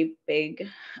very big,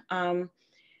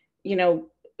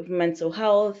 mental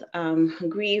health,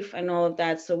 grief, and all of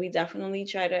that. So we definitely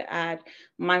try to add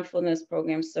mindfulness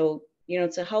programs. So,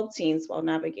 to help teens while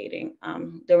navigating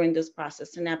during this process,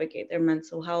 to navigate their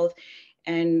mental health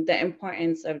and the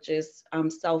importance of just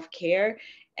self-care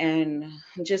and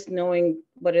just knowing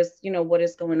what is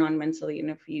going on mentally.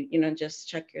 And if you, just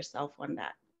check yourself on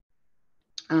that.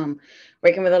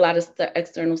 Working with a lot of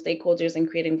external stakeholders and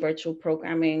creating virtual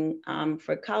programming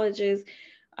for colleges,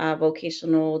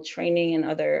 vocational training and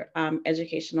other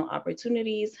educational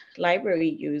opportunities, library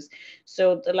use.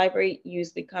 So the library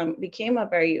use became a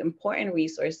very important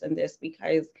resource in this,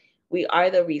 because we are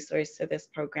the resource to this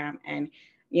program, and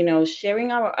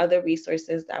sharing our other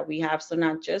resources that we have. So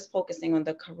not just focusing on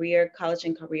the college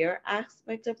and career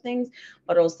aspect of things,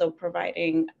 but also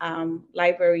providing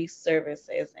library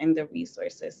services and the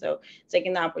resources. So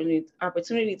taking the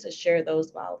opportunity to share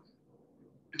those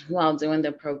while doing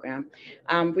the program.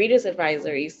 Readers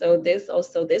Advisory. So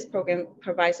this program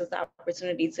provides us the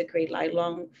opportunity to create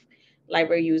lifelong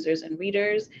library users and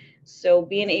readers. So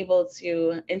being able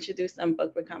to introduce some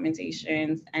book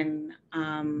recommendations and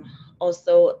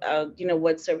also,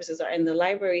 what services are in the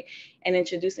library and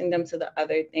introducing them to the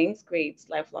other things creates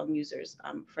lifelong users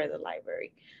for the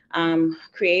library.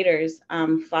 Creators,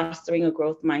 fostering a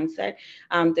growth mindset.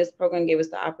 This program gave us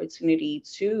the opportunity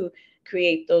to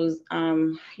create those,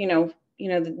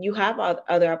 you have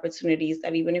other opportunities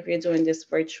that even if you're doing this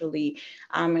virtually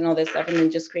and all this stuff, and then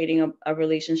just creating a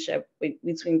relationship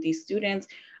between these students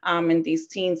and these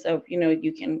teens of,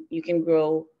 you can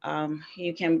grow,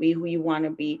 you can be who you want to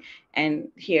be, and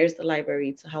here's the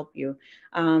library to help you.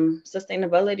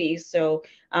 Sustainability. So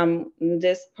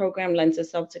this program lends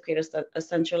itself to create a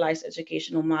centralized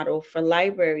educational model for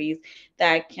libraries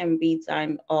that can be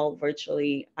done all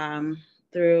virtually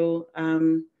through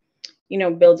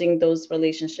building those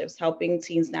relationships, helping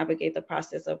teens navigate the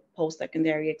process of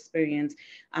post-secondary experience,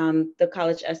 the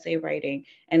college essay writing,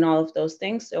 and all of those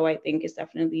things. So I think it's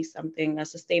definitely a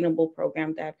sustainable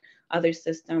program that other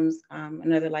systems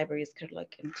and other libraries could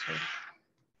look into.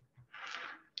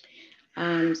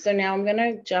 So now I'm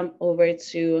gonna jump over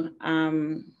to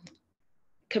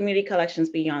community collections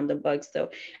beyond the books.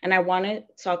 And I wanna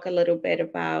talk a little bit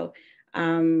about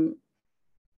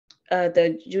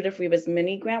the Judith Rivas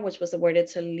mini grant, which was awarded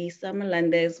to Lisa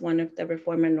Melendez, one of the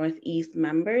REFORMA Northeast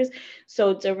members.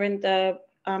 So during the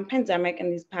pandemic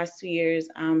and these past 2 years,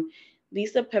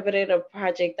 Lisa pivoted a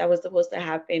project that was supposed to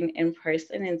happen in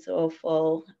person into a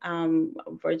full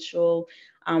virtual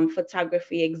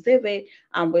photography exhibit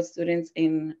with students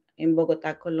in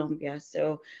Bogota, Colombia.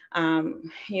 So,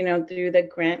 you know, through the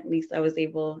grant, Lisa was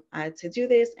able to do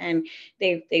this, and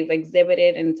they've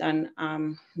exhibited and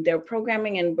done their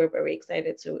programming, and we're very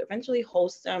excited to eventually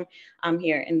host them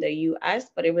here in the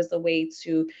US. But it was a way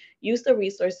to use the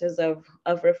resources of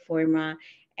Reforma.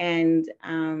 And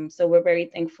so we're very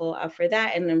thankful for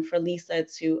that. And then for Lisa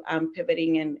to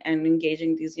pivoting and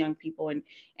engaging these young people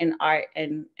in art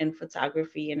and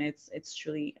photography. And it's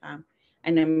truly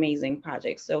an amazing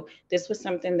project. So this was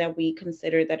something that we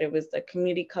considered that it was the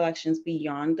community collections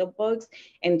beyond the books,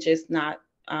 and just not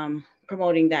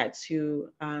promoting that to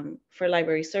for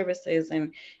library services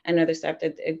and other stuff,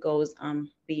 that it goes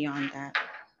beyond that.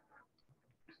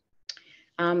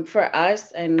 For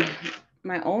us and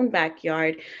my own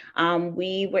backyard,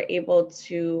 we were able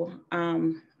to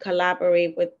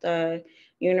collaborate with the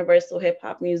Universal Hip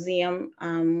Hop Museum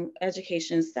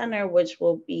Education Center, which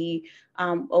will be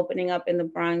opening up in the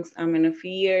Bronx in a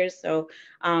few years. So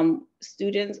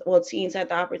students, well, teens had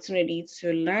the opportunity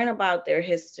to learn about their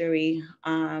history.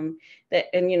 And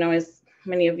you know, as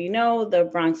many of you know, the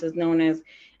Bronx is known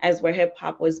as where hip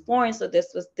hop was born. So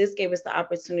this gave us the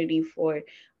opportunity for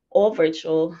all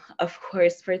virtual, of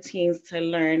course, for teens to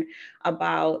learn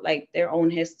about like their own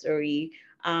history,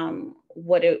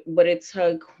 what it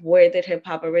took, where did hip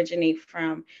hop originate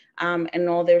from, and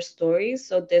all their stories.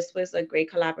 So this was a great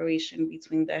collaboration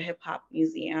between the Hip Hop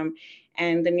Museum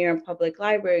and the New York Public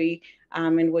Library,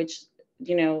 in which,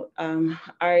 you know,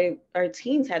 our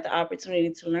teens had the opportunity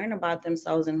to learn about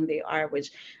themselves and who they are,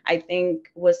 which I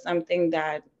think was something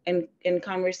that in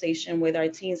conversation with our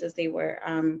teens as they were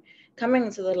coming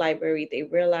into the library, they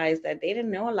realized that they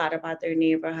didn't know a lot about their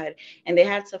neighborhood, and they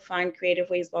had to find creative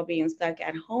ways while being stuck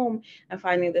at home and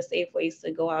finding the safe ways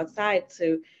to go outside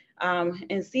to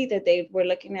and see that they were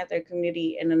looking at their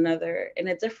community in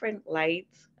a different light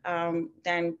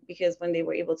than because when they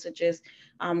were able to just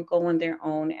go on their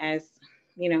own as,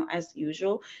 you know, as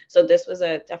usual. So this was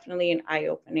definitely an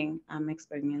eye-opening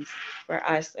experience for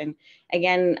us. And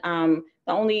again,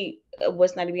 the only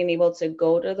was not being able to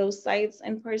go to those sites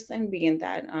in person, being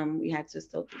that we had to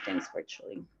still do things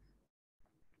virtually.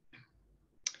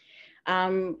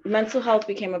 Mental health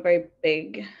became a very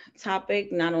big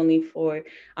topic, not only for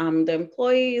the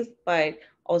employees, but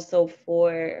also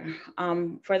for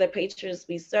the patrons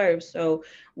we serve. So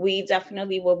we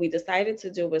definitely, what we decided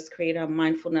to do was create a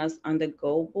mindfulness on the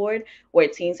go board, where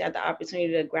teens had the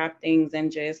opportunity to grab things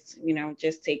and just, you know,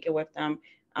 just take it with them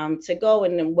to go,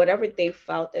 and then whatever they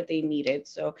felt that they needed.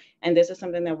 So, and this is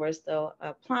something that we're still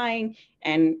applying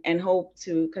and hope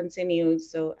to continue.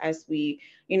 So as we,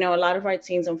 you know, a lot of our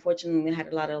teens unfortunately had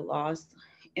a lot of loss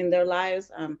in their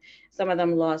lives. Some of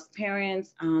them lost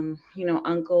parents, you know,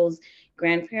 uncles,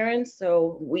 grandparents.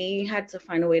 So we had to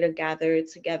find a way to gather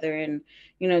together and,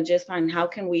 you know, just find how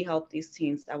can we help these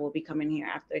teens that will be coming here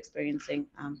after experiencing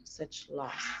such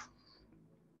loss.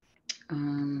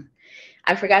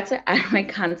 I forgot to add my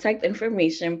contact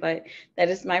information, but that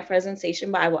is my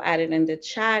presentation, but I will add it in the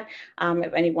chat.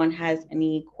 If anyone has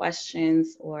any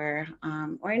questions or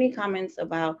any comments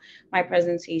about my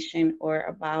presentation, or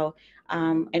about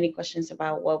any questions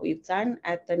about what we've done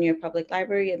at the New York Public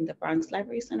Library and the Bronx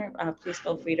Library Center, please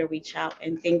feel free to reach out,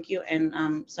 and thank you.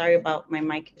 And sorry about my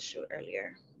mic issue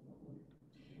earlier.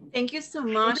 Thank you so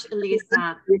much,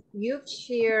 Elisa. You've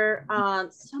shared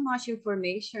so much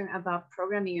information about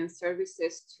programming and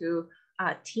services to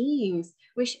teens,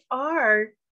 which are,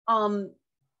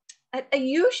 I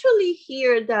usually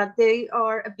hear that they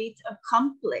are a bit of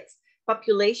complex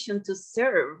population to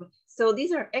serve. So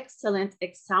these are excellent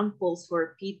examples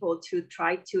for people to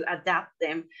try to adapt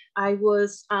them. I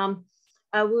was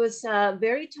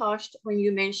very touched when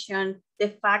you mentioned the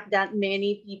fact that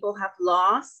many people have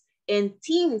lost, and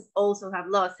teams also have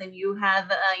lost, and you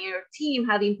have your team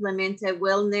have implemented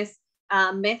wellness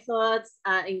methods,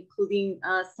 including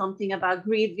something about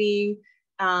grieving,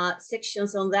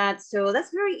 sections on that. So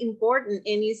that's very important,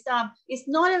 and it's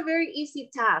not a very easy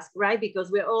task, right? Because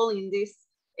we're all in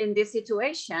this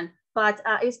situation, but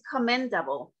it's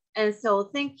commendable. And so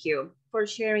thank you for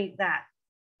sharing that.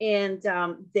 And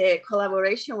the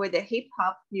collaboration with the Hip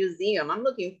Hop Museum, I'm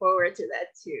looking forward to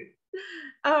that too.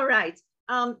 All right.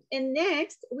 And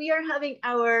next, we are having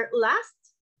our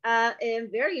last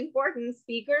and very important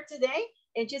speaker today,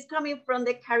 and she's coming from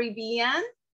the Caribbean,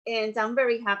 and I'm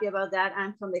very happy about that.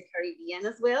 I'm from the Caribbean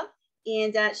as well,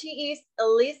 and she is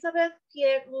Elizabeth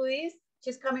Pierre-Louise.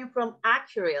 She's coming from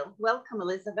ACURIL. Welcome,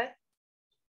 Elizabeth.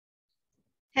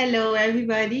 Hello,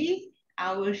 everybody.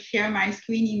 I will share my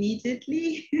screen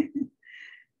immediately.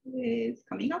 It's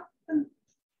coming up.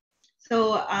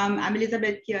 So I'm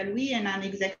Elizabeth Pierre-Louise, and I'm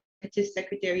Executive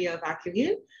Secretary of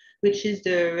ACURIL. which is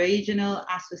the regional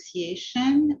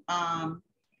association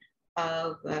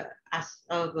of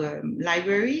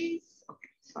libraries. Okay,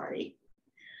 sorry.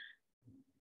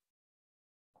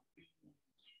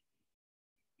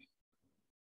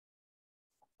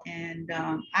 And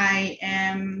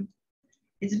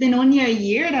it's been only a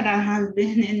year that I have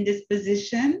been in this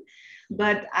position,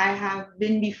 but I have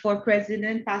been before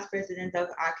past president of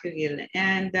ACURIL.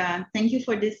 And thank you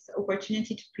for this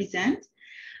opportunity to present.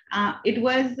 It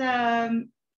was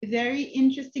very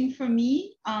interesting for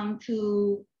me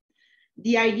to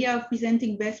the idea of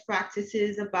presenting best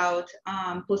practices about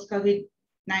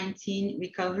post-COVID-19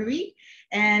 recovery.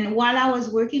 And while I was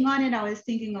working on it, I was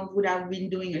thinking of, would I have been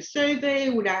doing a survey?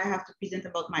 Would I have to present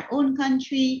about my own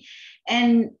country?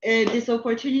 And this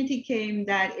opportunity came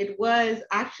that it was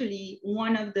actually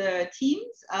one of the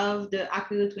teams of the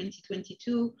ACURIL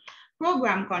 2022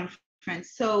 program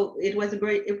conference. So it was a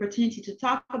great opportunity to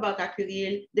talk about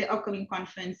ACURIL, the upcoming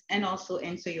conference, and also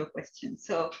answer your questions.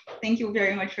 So thank you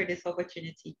very much for this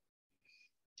opportunity.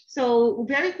 So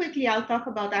very quickly, I'll talk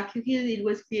about ACURIL. It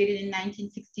was created in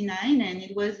 1969, and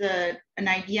it was an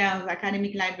idea of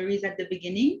academic libraries at the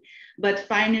beginning, but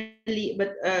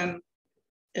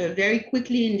very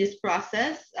quickly in this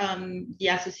process, the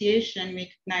association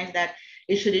recognized that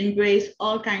it should embrace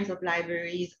all kinds of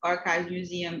libraries, archives,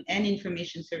 museum, and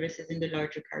information services in the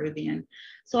larger Caribbean.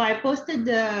 So I posted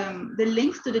the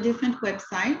links to the different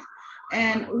websites.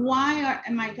 And why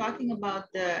am I talking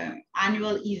about the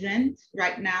annual event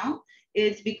right now?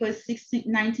 It's because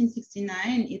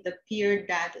 1969, it appeared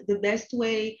that the best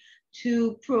way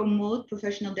to promote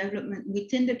professional development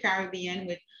within the Caribbean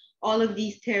with all of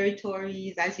these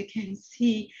territories, as you can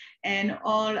see, and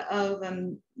all of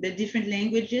the different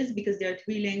languages, because there are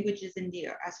 3 languages in the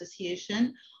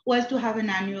association, was to have an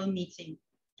annual meeting.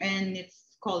 And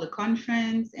it's called a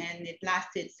conference, and it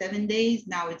lasted 7 days.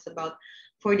 Now it's about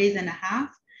 4 days and a half.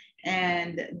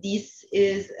 And this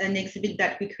is an exhibit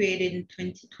that we created in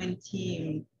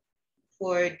 2020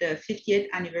 for the 50th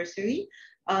anniversary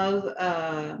of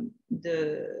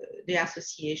the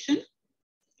association.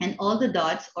 And all the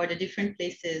dots are the different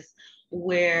places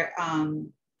where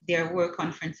there were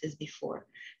conferences before.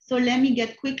 So let me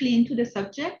get quickly into the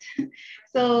subject.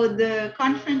 So the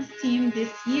conference theme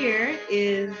this year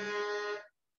is,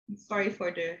 sorry for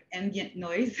the ambient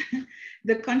noise.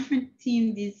 The conference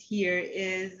theme this year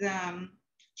is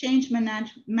change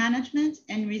management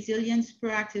and resilience,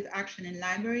 proactive action in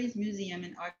libraries, museums,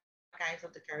 and archives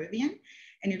of the Caribbean.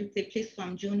 And it will take place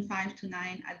from June 5 to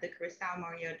 9 at the Curacao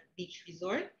Marriott Beach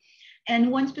Resort.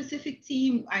 And one specific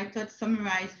theme I thought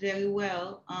summarized very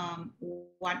well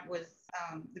what was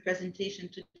the presentation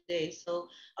today. So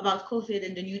about COVID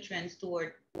and the new trends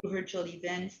toward virtual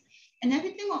events and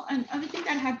everything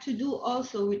that had to do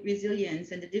also with resilience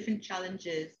and the different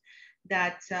challenges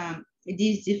that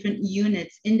these different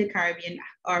units in the Caribbean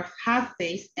have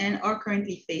faced and are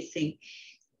currently facing,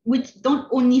 which don't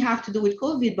only have to do with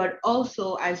COVID, but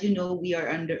also, as you know, we are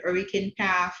under hurricane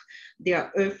path, there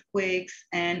are earthquakes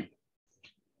and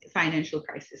financial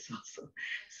crisis also.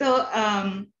 So,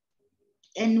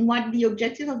 and what the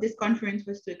objective of this conference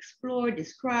was to explore,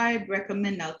 describe,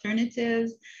 recommend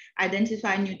alternatives,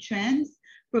 identify new trends,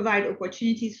 provide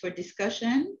opportunities for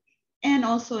discussion, and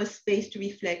also a space to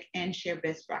reflect and share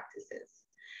best practices.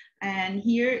 And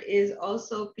here is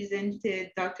also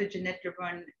presented Dr. Jeanette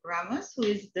Lebron Ramos, who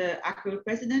is the ACURIL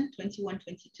President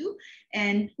 21-22,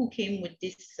 and who came with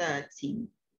this team.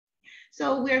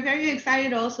 So we're very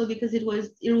excited also because it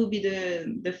will be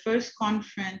the first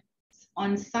conference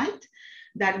on site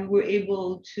that we were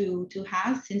able to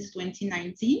have since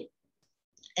 2019.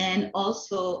 And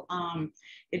also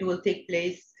it will take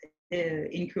place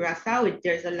in Curacao.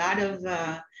 There's a lot of,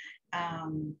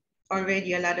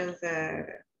 already a lot of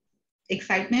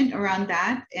excitement around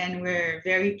that. And we're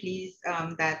very pleased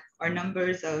that our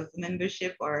numbers of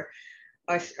membership are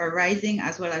rising,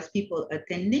 as well as people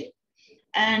attending.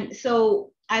 And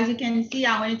so, as you can see,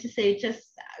 I wanted to say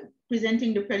just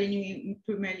presenting the preliminary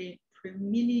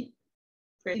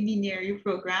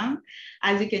program.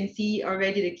 As you can see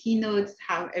already, the keynotes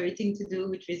have everything to do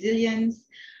with resilience,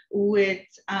 with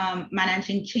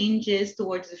managing changes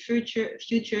towards the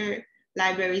future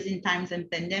libraries in times of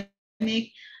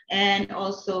pandemic, and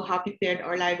also how prepared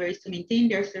are libraries to maintain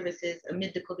their services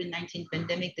amid the COVID-19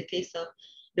 pandemic, the case of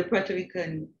the Puerto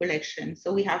Rican collection.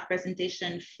 So we have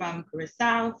presentation from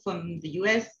Curacao, from the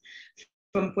US,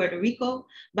 from Puerto Rico,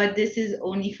 but this is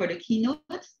only for the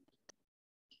keynotes.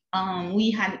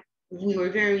 We had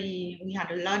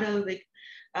a lot of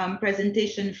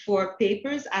presentation for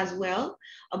papers as well.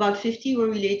 About 50 were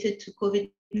related to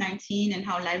COVID-19 COVID-19 and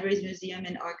how libraries, museums,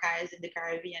 and archives in the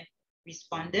Caribbean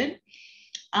responded.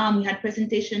 We had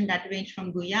presentations that ranged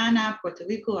from Guyana, Puerto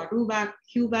Rico, Aruba,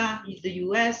 Cuba, the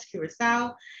US,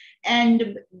 Curacao,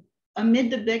 and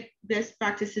amid the best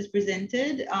practices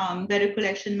presented, better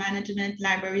collection management,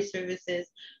 library services,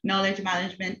 knowledge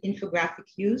management, infographic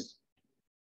use.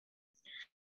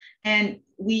 And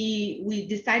we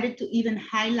decided to even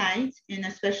highlight in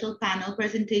a special panel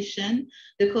presentation,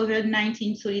 the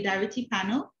COVID-19 Solidarity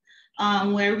Panel,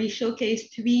 where we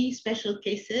showcased 3 special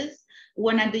cases,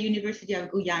 one at the University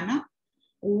of Guyana,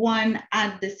 one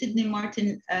at the Sidney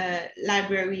Martin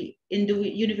Library in the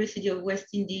University of West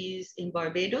Indies in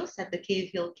Barbados at the Cave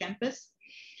Hill campus,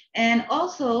 and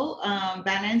also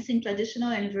balancing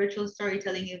traditional and virtual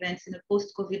storytelling events in a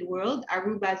post-COVID world,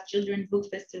 Aruba's Children's Book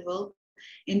Festival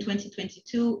in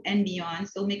 2022 and beyond,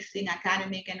 so mixing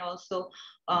academic and also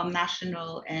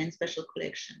national and special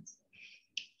collections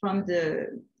from the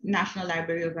National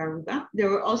Library of Aruba. There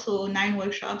were also 9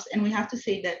 workshops, and we have to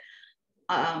say that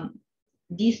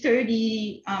these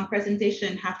 30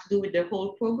 presentations have to do with the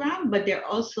whole program, but there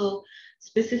are also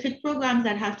specific programs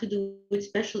that have to do with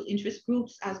special interest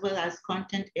groups as well as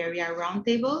content area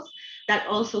roundtables that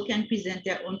also can present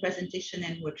their own presentation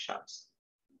and workshops.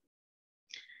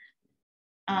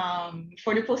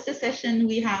 For the poster session,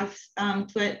 we have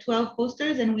 12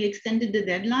 posters and we extended the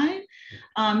deadline.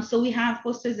 So we have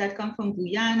posters that come from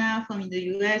Guyana, from the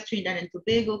US, Trinidad and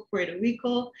Tobago, Puerto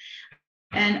Rico,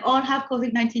 and all have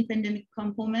COVID-19 pandemic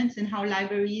components and how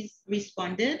libraries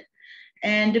responded.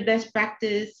 And the best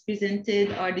practice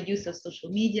presented are the use of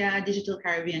social media, digital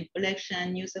Caribbean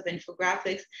collection, use of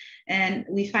infographics. And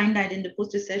we find that in the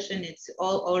poster session, it's a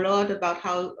lot about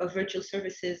how virtual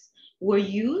services were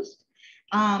used.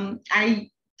 I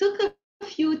took a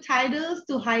few titles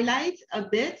to highlight a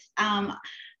bit.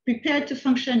 Prepared to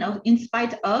function in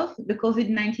spite of the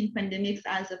COVID-19 pandemics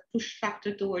as a push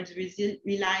factor towards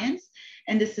reliance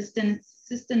and the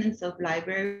sustenance of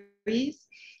libraries,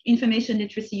 information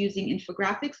literacy using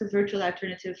infographics, a virtual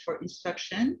alternative for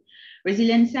instruction,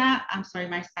 resiliencia, I'm sorry,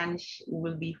 my Spanish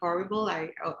will be horrible, I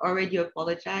already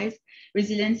apologize,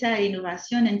 resiliencia e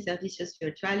innovación en servicios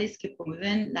virtuales que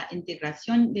promueven la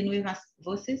integración de nuevas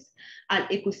voces al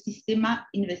ecosistema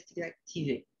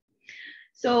investigativo.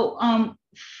 So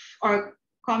our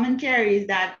commentary is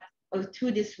that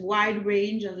through this wide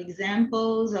range of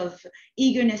examples of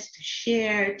eagerness to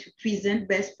share, to present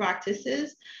best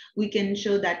practices, we can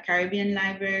show that Caribbean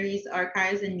libraries,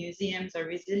 archives, and museums are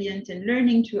resilient in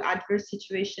learning through adverse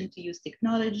situations to use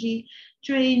technology,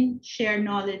 train, share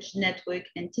knowledge, network,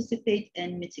 anticipate,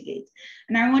 and mitigate.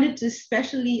 And I wanted to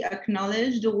especially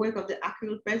acknowledge the work of the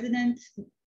ACURIL President,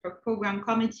 Program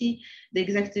Committee, the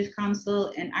Executive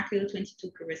Council, and ACURIL 22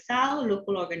 Curacao,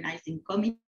 Local Organizing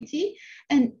Committee.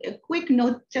 And a quick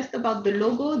note just about the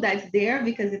logo that's there,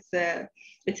 because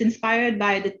it's inspired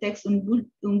by the text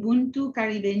Ubuntu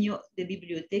Caribeño de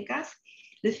Bibliotecas.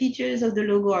 The features of the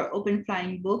logo are open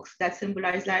flying books that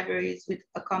symbolize libraries with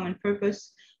a common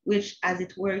purpose, which, as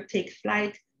it were, take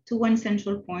flight to one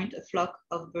central point, a flock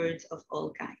of birds of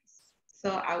all kinds. So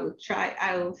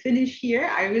I will finish here.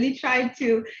 I really tried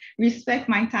to respect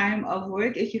my time of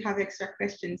work. If you have extra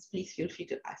questions, please feel free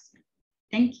to ask me.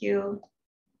 Thank you.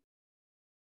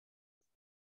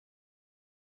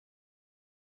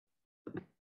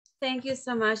 Thank you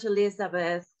so much,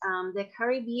 Elizabeth. The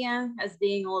Caribbean has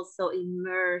been also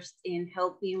immersed in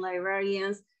helping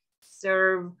librarians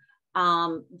serve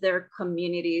their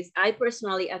communities. I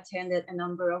personally attended a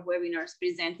number of webinars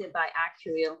presented by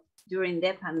ACURIL during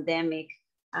the pandemic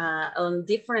on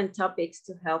different topics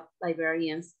to help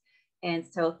librarians. And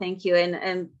so thank you.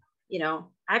 And you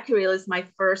know, ACURIL is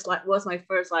was my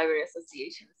first library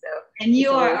association. So and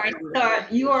you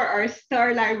are our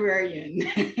star librarian.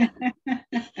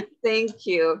 Thank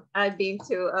you. I've been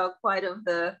to quite of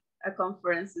the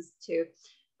conferences too.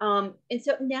 And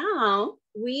so now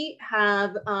we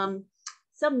have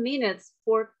some minutes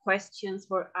for questions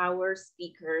for our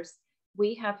speakers.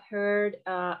 We have heard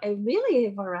a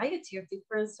variety of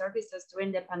different services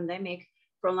during the pandemic,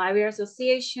 from library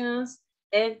associations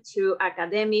and to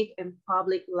academic and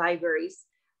public libraries.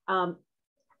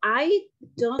 I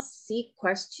don't see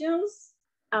questions.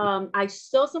 I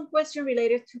saw some questions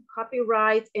related to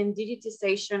copyright and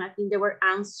digitization. I think they were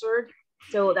answered.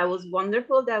 So that was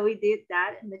wonderful that we did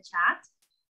that in the chat.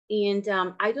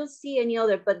 And I don't see any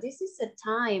other, but this is a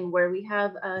time where we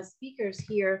have speakers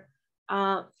here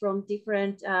from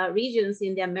different regions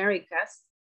in the Americas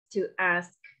to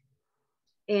ask.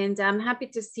 And I'm happy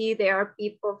to see there are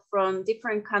people from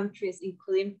different countries,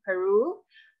 including Peru.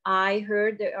 I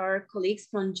heard there are colleagues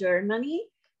from Germany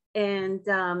and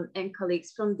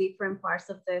colleagues from different parts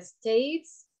of the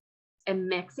States and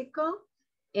Mexico.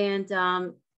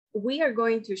 And we are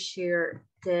going to share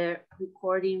the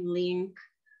recording link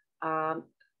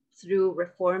through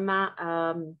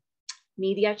Reforma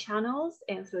media channels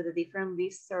and through the different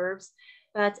listservs.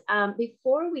 But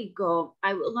before we go,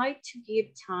 I would like to give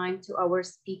time to our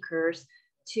speakers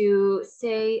to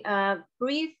say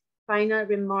brief final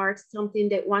remarks, something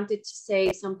they wanted to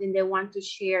say, something they want to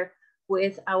share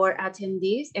with our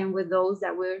attendees and with those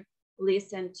that will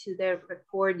listen to the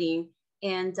recording,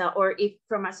 and or if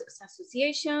from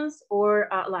associations or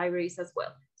libraries as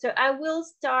well. So I will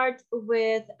start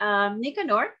with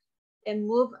Nicanor and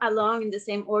move along in the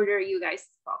same order you guys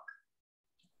spoke.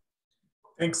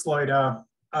 Thanks, Loida.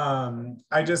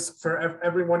 I just, for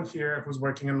everyone here who's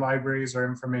working in libraries or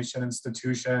information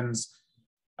institutions,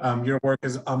 your work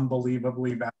is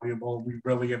unbelievably valuable. We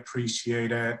really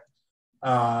appreciate it.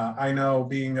 I know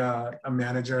being a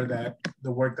manager that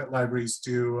the work that libraries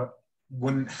do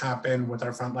wouldn't happen with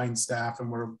our frontline staff,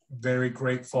 and we're very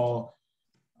grateful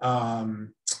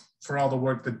for all the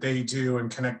work that they do in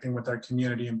connecting with our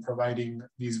community and providing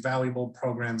these valuable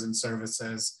programs and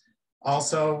services.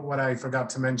 Also, what I forgot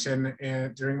to mention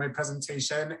during my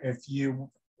presentation, if you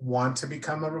want to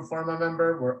become a Reforma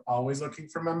member, we're always looking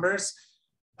for members.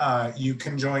 You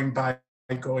can join by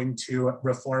going to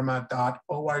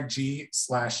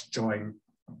reforma.org/join.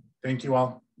 Thank you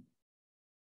all.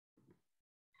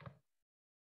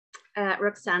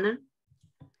 Roxana.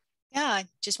 Yeah, I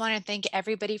just want to thank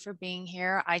everybody for being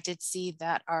here. I did see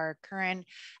that our current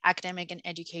academic and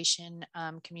education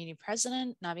community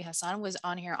president, Nabi Hassan, was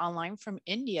on here online from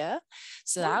India.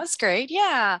 So that was great.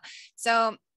 Yeah.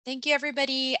 So thank you,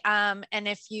 everybody. And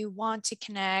if you want to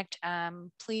connect,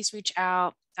 please reach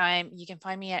out. You can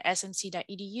find me at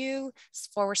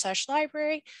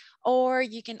smc.edu/library, or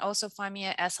you can also find me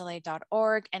at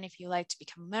sla.org. And if you'd like to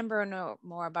become a member or know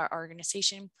more about our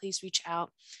organization, please reach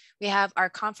out. We have our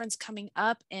conference coming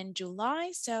up in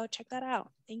July, so check that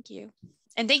out. Thank you.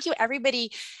 And thank you,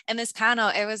 everybody in this panel.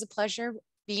 It was a pleasure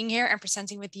being here and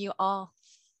presenting with you all.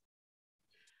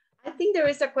 I think there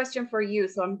is a question for you,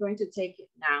 so I'm going to take it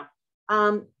now.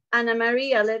 Ana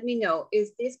Maria, let me know,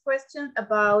 is this question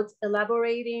about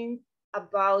elaborating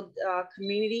about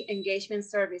community engagement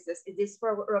services? Is this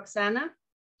for Roxana?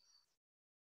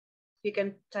 You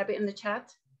can type it in the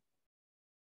chat.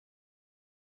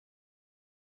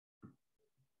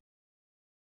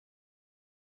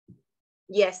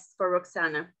 Yes, for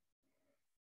Roxana.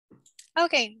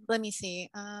 Okay, let me see.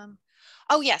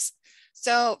 Oh, yes.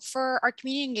 So for our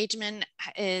community engagement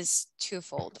is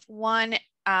twofold. One,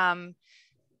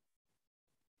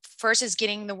 first is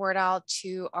getting the word out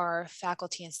to our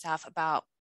faculty and staff about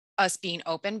us being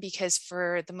open, because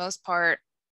for the most part,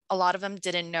 a lot of them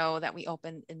didn't know that we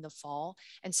opened in the fall.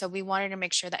 And so we wanted to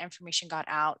make sure that information got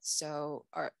out. So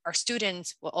our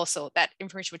students will also, that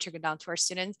information would trickle down to our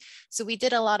students. So we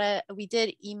did we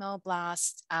did email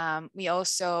blasts. We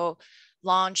also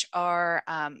launched our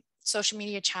social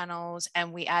media channels,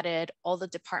 and we added all the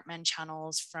department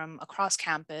channels from across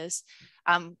campus.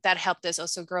 That helped us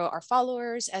also grow our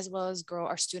followers as well as grow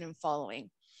our student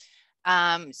following.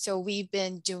 So we've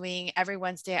been doing, every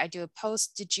Wednesday, I do a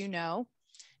post, Did You Know?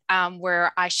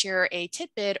 Where I share a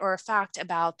tidbit or a fact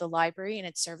about the library and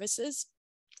its services.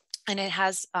 And it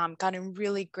has gotten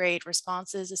really great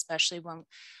responses, especially when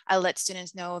I let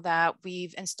students know that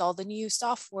we've installed the new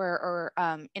software or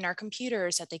in our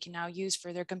computers that they can now use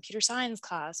for their computer science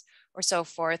class or so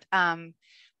forth.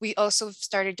 We also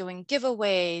started doing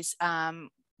giveaways.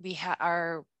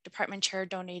 Our department chair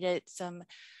donated some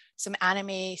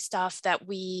anime stuff that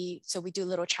so we do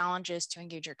little challenges to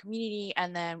engage our community,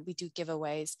 and then we do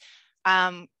giveaways.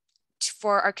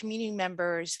 For our community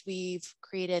members, we've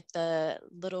created the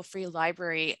little free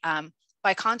library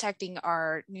by contacting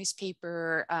our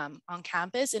newspaper on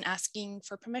campus and asking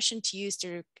for permission to use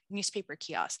their newspaper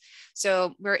kiosk.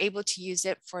 So we're able to use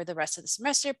it for the rest of the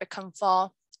semester, but come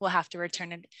fall, we'll have to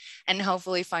return it and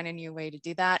hopefully find a new way to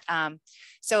do that.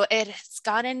 So it's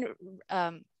gotten,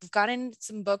 we've gotten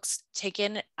some books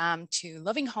taken to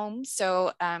loving homes.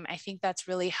 So I think that's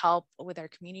really helped with our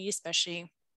community,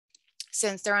 especially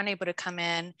since they're unable to come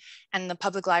in, and the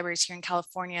public libraries here in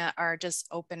California are just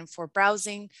open for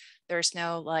browsing. There's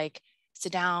no like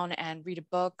sit down and read a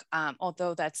book,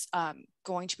 although that's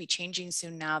going to be changing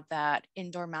soon now that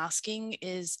indoor masking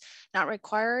is not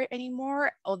required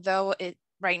anymore. Although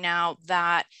right now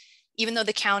that, even though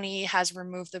the county has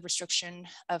removed the restriction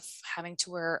of having to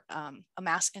wear a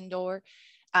mask indoor,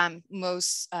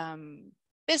 most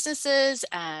businesses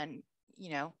and you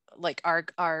know, like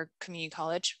our community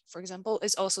college, for example,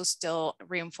 is also still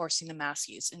reinforcing the mask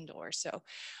use indoors. So,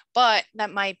 but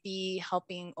that might be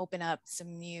helping open up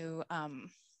some new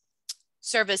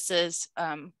services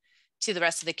to the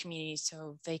rest of the community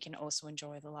so they can also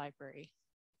enjoy the library.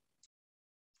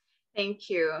 Thank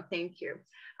you, thank you.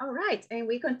 All right, and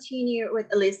we continue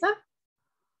with Elisa.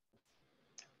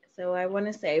 So I want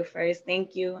to say first,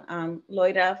 thank you,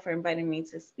 Loida, for inviting me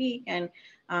to speak, and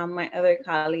my other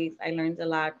colleagues. I learned a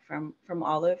lot from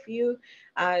all of you.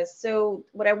 So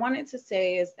what I wanted to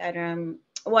say is that,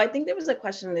 well, I think there was a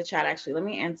question in the chat, actually. Let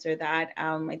me answer that.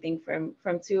 I think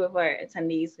from two of our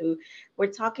attendees who were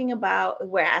talking about,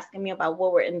 were asking me about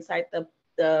what were inside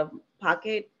the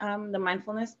pocket, the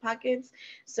mindfulness pockets.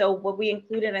 So what we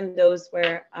included in those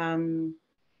were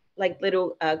like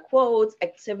little quotes,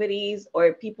 activities,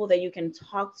 or people that you can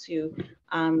talk to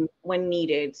when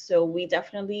needed. So we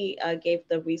definitely gave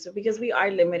the resource, because we are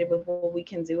limited with what we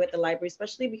can do at the library,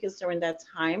 especially because during that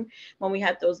time when we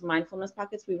had those mindfulness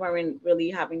pockets, we weren't really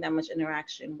having that much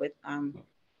interaction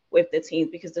with the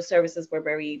teams, because the services were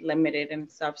very limited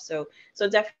and stuff. So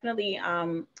definitely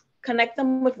connect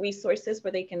them with resources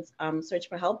where they can search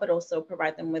for help, but also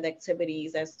provide them with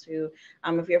activities as to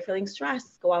if you're feeling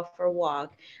stressed, go out for a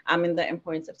walk, and the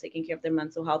importance of taking care of their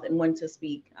mental health and when to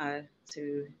speak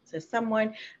to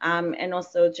someone. And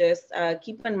also just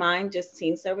keep in mind, just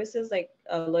teen services, like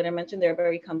Loida mentioned, they're a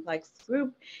very complex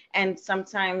group, and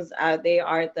sometimes they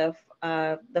are the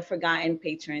forgotten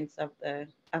patrons of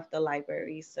the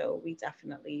library. So we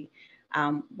definitely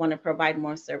want to provide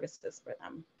more services for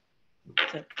them.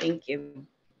 So thank you.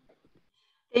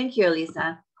 Thank you,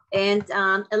 Elisa. And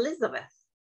Elizabeth.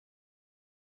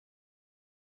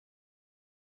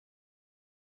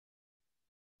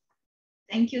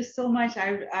 Thank you so much.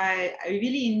 I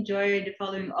really enjoyed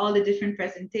following all the different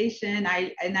presentations.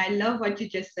 And I love what you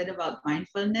just said about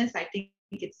mindfulness. I think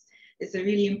it's a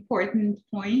really important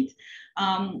point.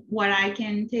 What I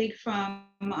can take from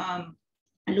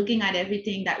looking at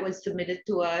everything that was submitted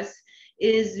to us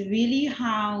is really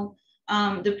how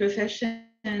the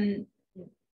profession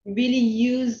really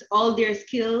use all their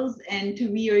skills and to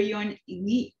reorient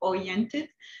it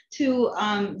to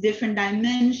different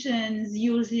dimensions,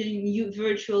 using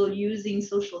virtual, using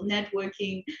social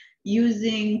networking,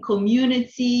 using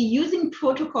community, using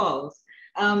protocols.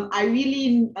 I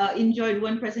really enjoyed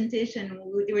one presentation.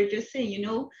 They were just saying, you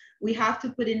know, we have to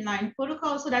put in line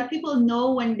protocols so that people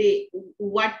know when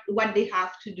what they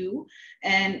have to do,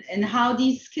 and how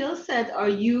these skill sets are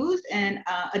used and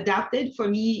adapted. For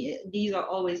me, these are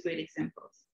always great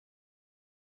examples.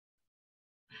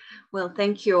 Well,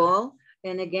 thank you all.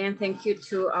 And again, thank you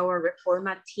to our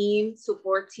REFORMA team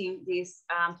supporting this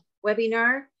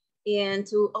webinar. And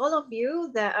to all of you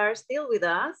that are still with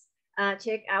us,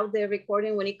 check out the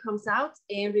recording when it comes out.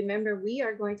 And remember, we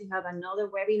are going to have another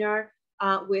webinar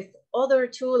with other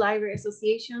 2 library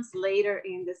associations later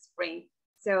in the spring.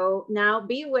 So now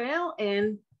be well,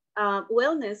 and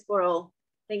wellness for all.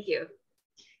 Thank you.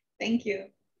 Thank you.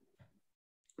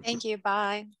 Thank you.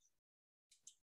 Bye.